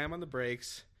I slam on the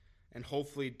brakes and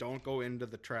hopefully don't go into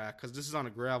the track because this is on a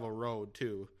gravel road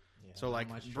too, Yeah, so not like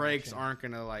much brakes traction. aren't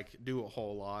gonna like do a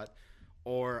whole lot,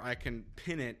 or I can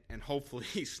pin it and hopefully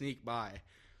sneak by.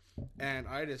 And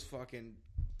I just fucking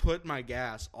put my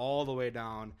gas all the way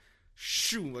down,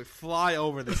 shoot, like fly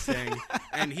over this thing,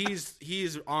 and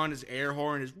he's on his air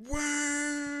horn, his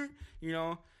whir, you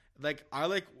know, like I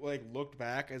like looked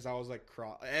back as I was like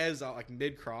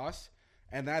mid cross,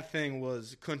 and that thing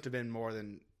couldn't have been more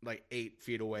than like 8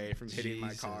 feet away from hitting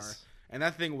my car, Jesus. and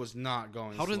that thing was not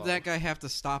going. How did slow. that guy have to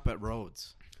stop at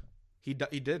roads? He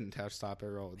didn't have to stop at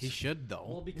roads. He should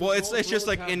though. because Well, it's those just roads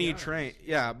like have any the arms. train.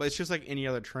 Yeah, but it's just like any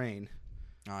other train.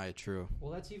 Alright, true.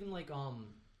 Well, that's even like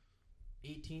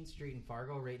 18th Street in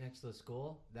Fargo, right next to the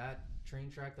school. That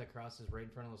train track that crosses right in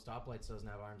front of those stoplights doesn't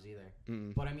have arms either.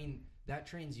 Mm-mm. But I mean, that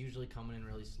train's usually coming in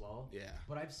really slow. Yeah.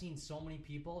 But I've seen so many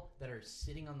people that are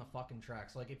sitting on the fucking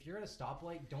tracks. Like, if you're at a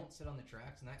stoplight, don't sit on the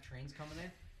tracks, and that train's coming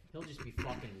in, he'll just be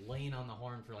fucking laying on the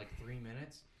horn for like 3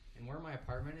 minutes. And where my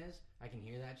apartment is, I can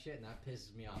hear that shit, and that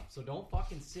pisses me off. So don't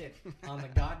fucking sit on the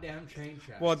goddamn train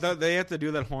tracks. Well, they have to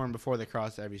do that horn before they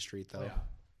cross every street, though. Oh,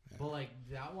 yeah. But like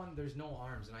that one, there's no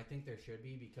arms, and I think there should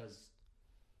be because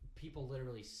people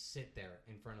literally sit there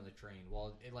in front of the train.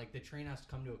 Well, like the train has to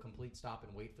come to a complete stop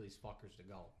and wait for these fuckers to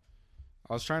go.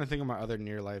 I was trying to think of my other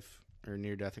near life or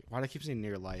near death. Why do I keep saying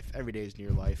near life? Every day is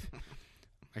near life.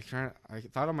 I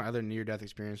thought of my other near death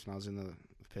experience when I was in the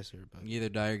pisser, but You either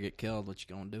die or get killed. What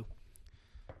you gonna do?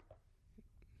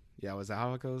 yeah, was that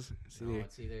how it goes? It's No, either,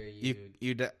 it's either you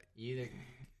you either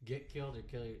get killed or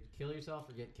kill yourself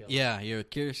or get killed. Yeah, you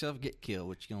kill yourself, get killed.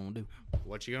 What you gonna do?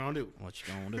 what you gonna do? What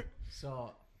you gonna do?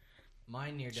 So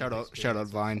my near death Shout out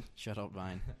Vine. Shut up,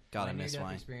 Vine. Gotta my miss near-death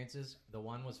Vine. experiences. The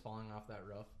one was falling off that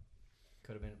roof.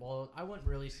 Could have been. Well, I wouldn't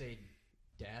really say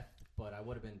death, but I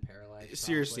would have been paralyzed.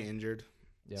 Seriously probably. injured.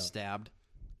 Yeah. Stabbed.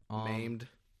 maimed.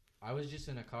 I was just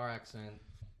in a car accident,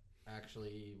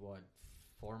 actually,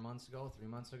 3 months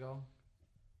ago,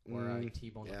 where I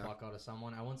T-boned the fuck out of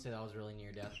someone. I wouldn't say that was really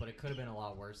near death, but it could have been a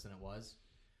lot worse than it was.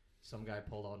 Some guy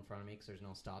pulled out in front of me because there's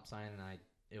no stop sign, and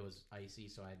it was icy,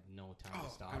 so I had no time to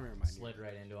stop. Slid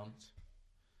right into him.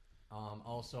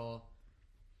 Also,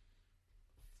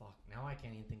 fuck, now I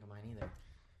can't even think of mine either.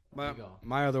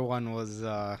 My other one was,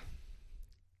 God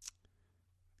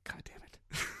damn it.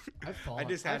 I've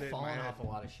fallen off a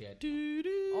lot of shit.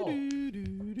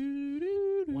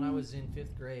 When I was in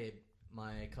 5th grade,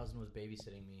 my cousin was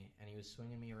babysitting me, and he was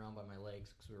swinging me around by my legs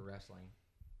because we were wrestling.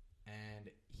 And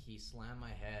he slammed my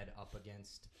head up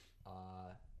against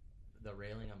the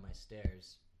railing on my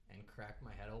stairs and cracked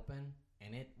my head open.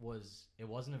 And it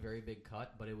wasn't a very big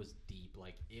cut, but it was deep.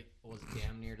 Like, it was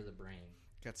damn near to the brain.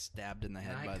 Got stabbed in the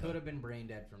head. And I could have been brain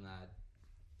dead from that.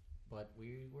 But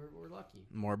we're lucky.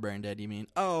 More brain dead, you mean?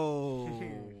 Oh.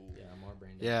 Yeah, more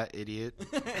brain dead. Yeah, idiot.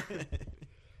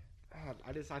 God,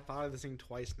 I thought of this thing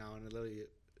twice now, and it literally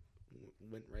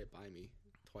went right by me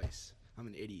twice. I'm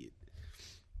an idiot.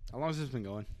 How long has this been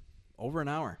going? Over an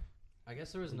hour. I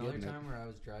guess there was another time where I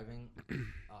was driving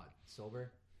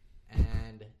sober,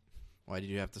 and... Why did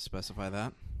you have to specify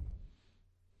that?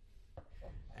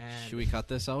 And should we cut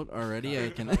this out already? I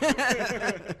can. Never mind, I'm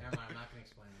not going to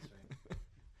explain this right.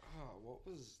 Oh, what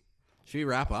was... Should we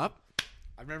wrap up?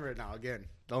 I remember it now, again.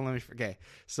 Don't let me forget. Okay,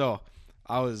 so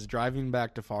I was driving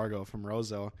back to Fargo from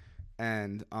Roseau,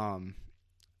 and I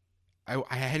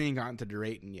hadn't even gotten to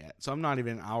Drayton yet. So I'm not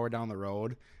even an hour down the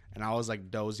road, and I was, like,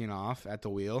 dozing off at the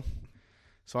wheel.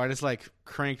 So I just, like,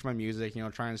 cranked my music,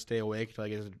 trying to stay awake until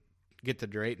I get to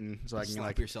Drayton so I can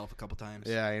slap yourself a couple times.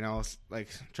 Yeah, like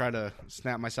try to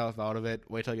snap myself out of it.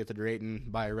 Wait till I get to Drayton,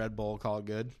 buy a Red Bull, call it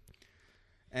good.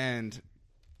 And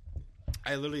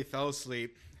I literally fell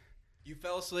asleep. You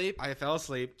fell asleep? I fell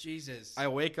asleep. Jesus. I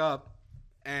wake up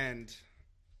and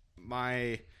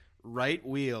my right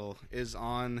wheel is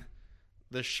on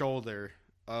the shoulder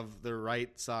of the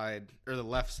right side or the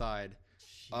left side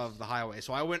of the highway.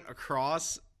 So I went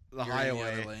across the highway. In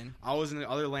the other lane. I was in the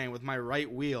other lane with my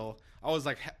right wheel. I was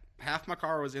like half my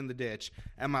car was in the ditch,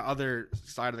 and my other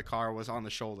side of the car was on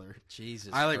the shoulder.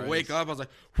 Jesus. I Christ. wake up. I was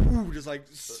like, whoo, just like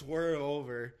swerve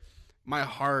over. My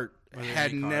heart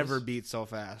had never beat so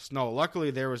fast. No,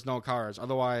 luckily there was no cars.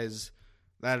 Otherwise,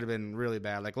 that'd have been really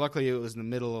bad. Like, luckily it was in the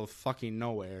middle of fucking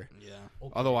nowhere. Yeah.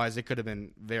 Okay. Otherwise, it could have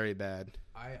been very bad.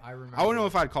 I remember. I don't know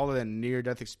if I'd call it a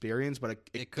near-death experience, but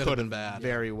it could have been bad.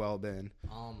 Very well been.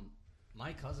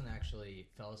 My cousin actually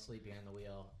fell asleep behind the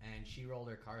wheel, and she rolled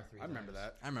her car 3 times.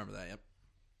 I remember that. Yep.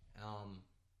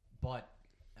 But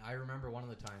I remember one of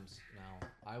the times now.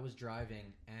 I was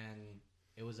driving, and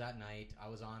it was at night. I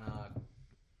was on a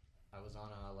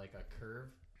like a curve.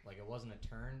 Like, it wasn't a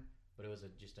turn, but it was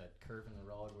just a curve in the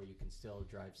road where you can still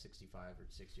drive 65 or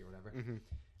 60 or whatever. Mm-hmm.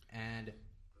 And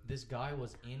this guy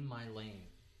was in my lane,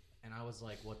 and I was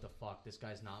like, what the fuck? This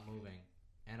guy's not moving.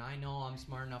 And I know I'm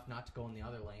smart enough not to go in the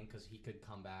other lane because he could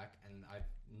come back. And I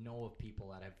know of people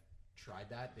that have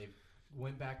tried that. They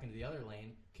went back into the other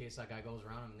lane in case that guy goes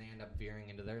around them, and they end up veering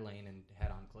into their lane and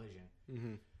head-on collision.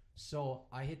 Mm-hmm. So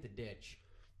I hit the ditch.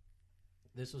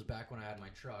 This was back when I had my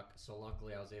truck, so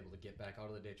luckily I was able to get back out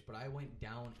of the ditch. But I went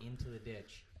down into the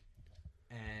ditch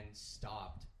and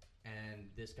stopped, and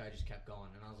this guy just kept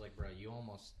going. And I was like, bro, you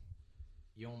almost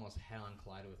head-on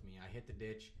collided with me. I hit the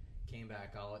ditch. Came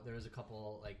back out. There was a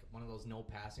couple, like, one of those no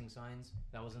passing signs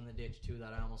that was in the ditch too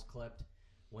that I almost clipped.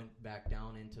 Went back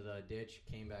down into the ditch,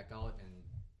 came back out, and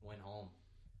went home.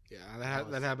 Yeah,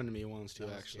 that happened to me once too,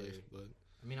 actually. But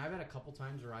I mean, I've had a couple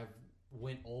times where I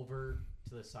went over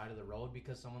to the side of the road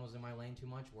because someone was in my lane too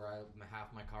much, where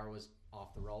half my car was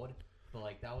off the road. But,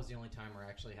 like, that was the only time where I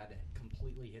actually had to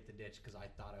completely hit the ditch because I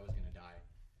thought I was going to die.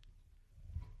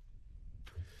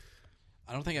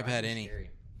 I don't think I've had any. Scary.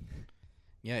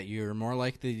 Yeah, you're more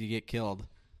likely to get killed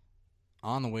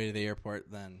on the way to the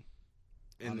airport than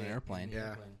on the airplane.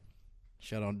 Yeah.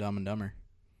 Shout out Dumb and Dumber.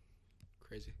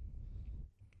 Crazy.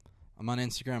 I'm on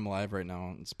Instagram Live right now,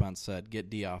 and Spence said, get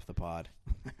D off the pod.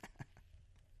 I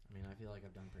mean, I feel like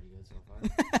I've done pretty good so far.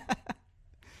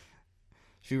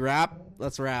 Should we wrap?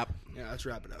 Let's wrap. Yeah, let's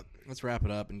wrap it up. Let's wrap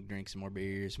it up and drink some more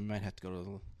beers. We might have to go to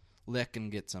the Lick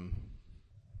and get some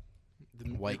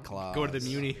White Claws. Go to the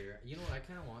Muni. You know what? I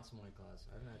kind of want some White Claws.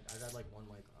 I've had like one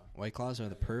White Claw. White Claws are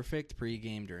the perfect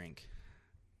pre-game drink.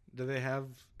 Do they have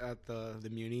at the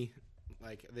Muni,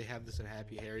 like, they have this at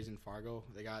Happy Harry's in Fargo?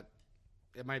 They got,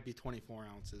 it might be 24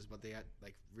 ounces, but they got,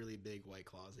 like, really big White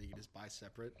Claws that you can just buy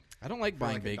separate. I don't like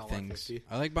buying big things.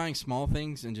 I like buying small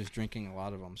things and just drinking a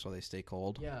lot of them so they stay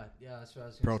cold. Yeah, that's what I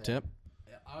was going to say. Pro tip.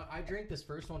 I drank this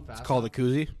first one fast. It's called a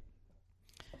koozie.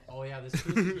 Oh yeah, this is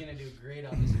gonna do great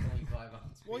on this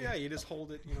 25-ounce. Well, yeah, you just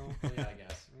hold it, you know. Oh, yeah, I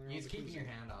guess. Around He's the keeping koozie. your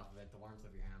hand off of it, the warmth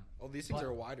of your hand. Oh, these things But-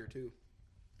 are wider too.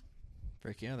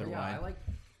 Frick yeah, But they're yeah, wide.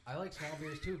 I like small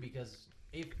beers too because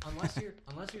unless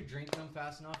you're drinking them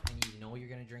fast enough and you know you're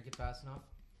gonna drink it fast enough,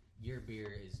 your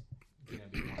beer is gonna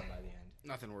be warm by the end.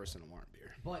 Nothing worse than a warm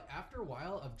beer. But after a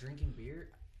while of drinking beer,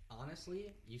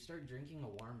 honestly, you start drinking a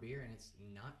warm beer and it's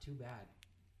not too bad.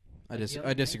 I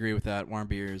disagree with that. Warm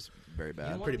beer is very You know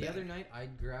bad. what? Pretty The bad. other night, I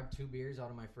grabbed 2 beers out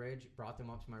of my fridge, brought them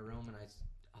up to my room, and I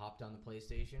hopped on the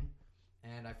PlayStation,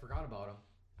 and I forgot about them.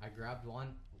 I grabbed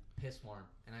one, piss warm,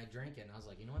 and I drank it, and I was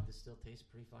like, you know what? This still tastes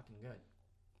pretty fucking good.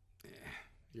 Yeah, I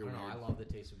you're don't know. weird. I love the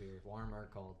taste of beer, warm or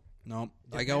cold. Nope.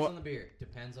 Depends on the beer.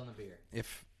 Depends on the beer.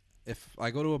 If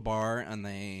I go to a bar and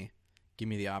they give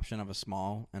me the option of a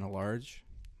small and a large,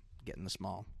 getting the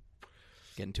small.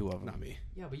 Getting 2 of them. Not me.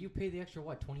 Yeah, but you pay the extra,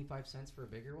 25 cents for a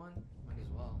bigger one? Might as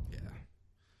well. Yeah.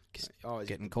 Always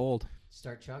Getting cold.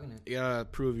 Start chugging it. You gotta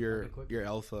prove That'd be quick. your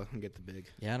alpha and get the big.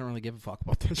 Yeah, I don't really give a fuck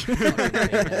about this. Fucking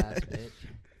big-ass bitch.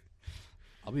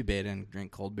 I'll be beta and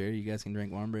drink cold beer. You guys can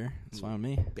drink warm beer. It's fine with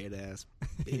me. Beta-ass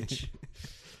bitch.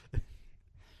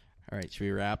 All right, should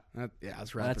we wrap? Yeah,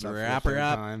 let's wrap Let's it up. wrap for her the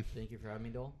up. Time. Thank you for having me,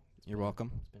 Dole. You're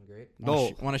welcome. It's been great.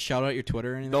 No. Want to shout out your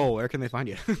Twitter or anything? No, where can they find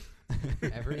you?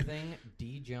 Everything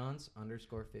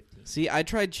djohns_15. See, I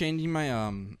tried changing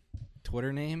my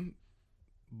Twitter name,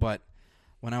 but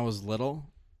when I was little,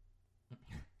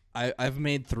 I've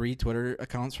made 3 Twitter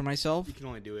accounts for myself, You can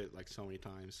only do it like so many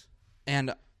times.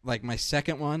 and like my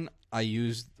second one, I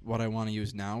used what I want to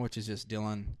use now, which is just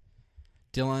Dylan,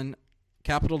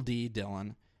 capital D,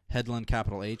 Dylan, Headland,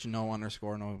 capital H, no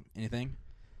underscore, no anything.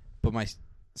 But my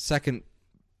fucking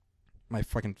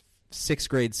 6th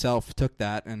grade self took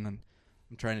that, and then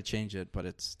I'm trying to change it, but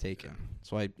it's taken.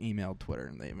 So I emailed Twitter,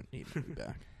 and they haven't emailed me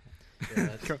back.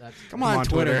 Yeah, that's Come on,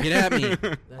 Twitter, get at me.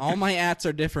 that's- All my ats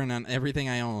are different on everything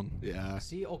I own. Yeah.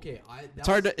 See, okay,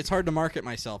 It's hard to market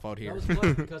myself out That here. was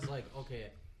clever because, like, okay,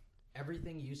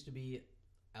 everything used to be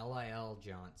LIL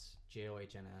Johns,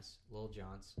 JOHNS, Lil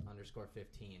Johns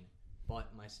 _15.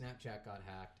 But my Snapchat got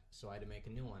hacked, so I had to make a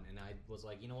new one. And I was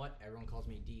like, you know what? Everyone calls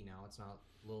me D now. It's not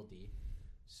Lil D.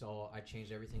 So I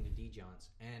changed everything to D Johns.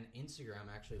 And Instagram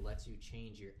actually lets you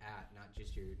change your not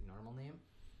just your normal name.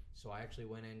 So I actually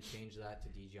went in and changed that to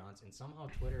D Johns. And somehow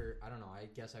Twitter, I don't know, I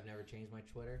guess I've never changed my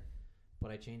Twitter.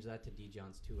 But I changed that to D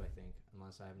Johns too, I think,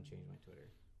 unless I haven't changed my Twitter.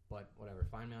 But whatever.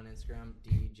 Find me on Instagram,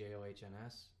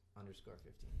 DJOHNS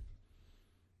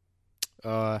 _15.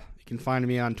 You can find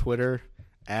me on Twitter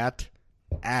at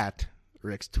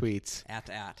Rick's Tweets.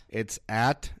 At. It's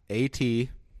at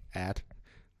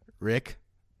Rick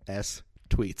S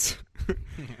Tweets.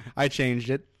 I changed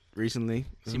it recently.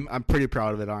 See, I'm pretty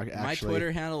proud of it. Actually, My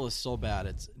Twitter handle is so bad.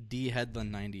 It's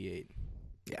dheadland98.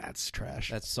 Yeah, it's trash.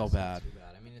 That's so That's bad. not too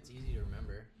bad. I mean, it's easy to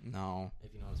remember No.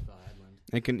 if you know how to spell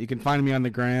Headland. You can find me on the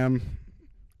gram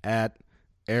at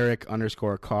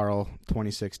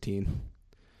Eric_Carl2016.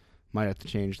 Might have to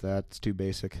change that. It's too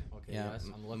basic. Okay, Yeah. yes,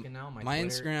 I'm looking now. My My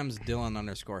Twitter, Instagram's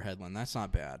Dylan_Headland. That's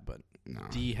not bad, but No.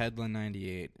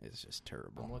 dheadland98 is just I'm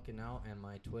terrible. looking now, and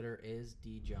my Twitter is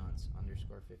DJohns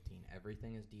 _15.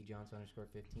 Everything is DJohns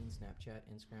 _15. Snapchat,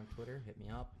 Instagram, Twitter. Hit me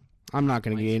up. I'm not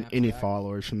going to Might gain snap any back.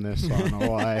 followers from this, so I don't know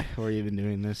why we're even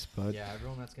doing this. But Yeah,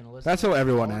 everyone that's going to listen. That's to how it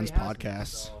everyone already ends has me,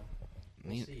 podcasts. so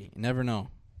we'll You see. never know.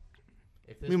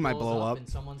 If this We might blows blow up. and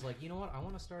someone's like, you know what? I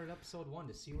want to start at episode 1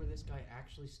 to see where this guy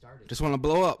actually started. just want to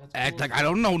blow up. That's Act cool. like I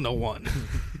don't know no one.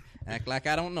 Act like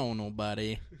I don't know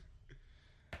nobody.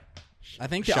 I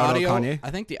think the Shout out audio. Kanye.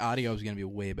 I think the audio is gonna be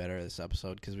way better this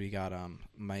episode because we got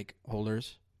mic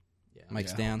holders, Yeah, mic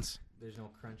Yeah. stands. There's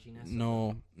no crunchiness.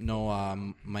 No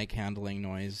mic handling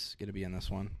noise gonna be in this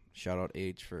one. Shout out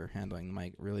H for handling the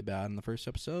mic really bad in the first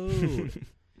episode.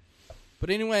 But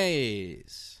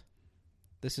anyways,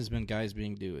 this has been Guys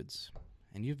Being Dudes,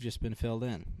 and you've just been filled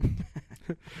in.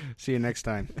 See you next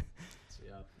time. So,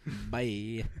 yeah.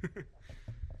 Bye.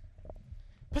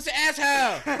 Pussy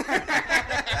asshole.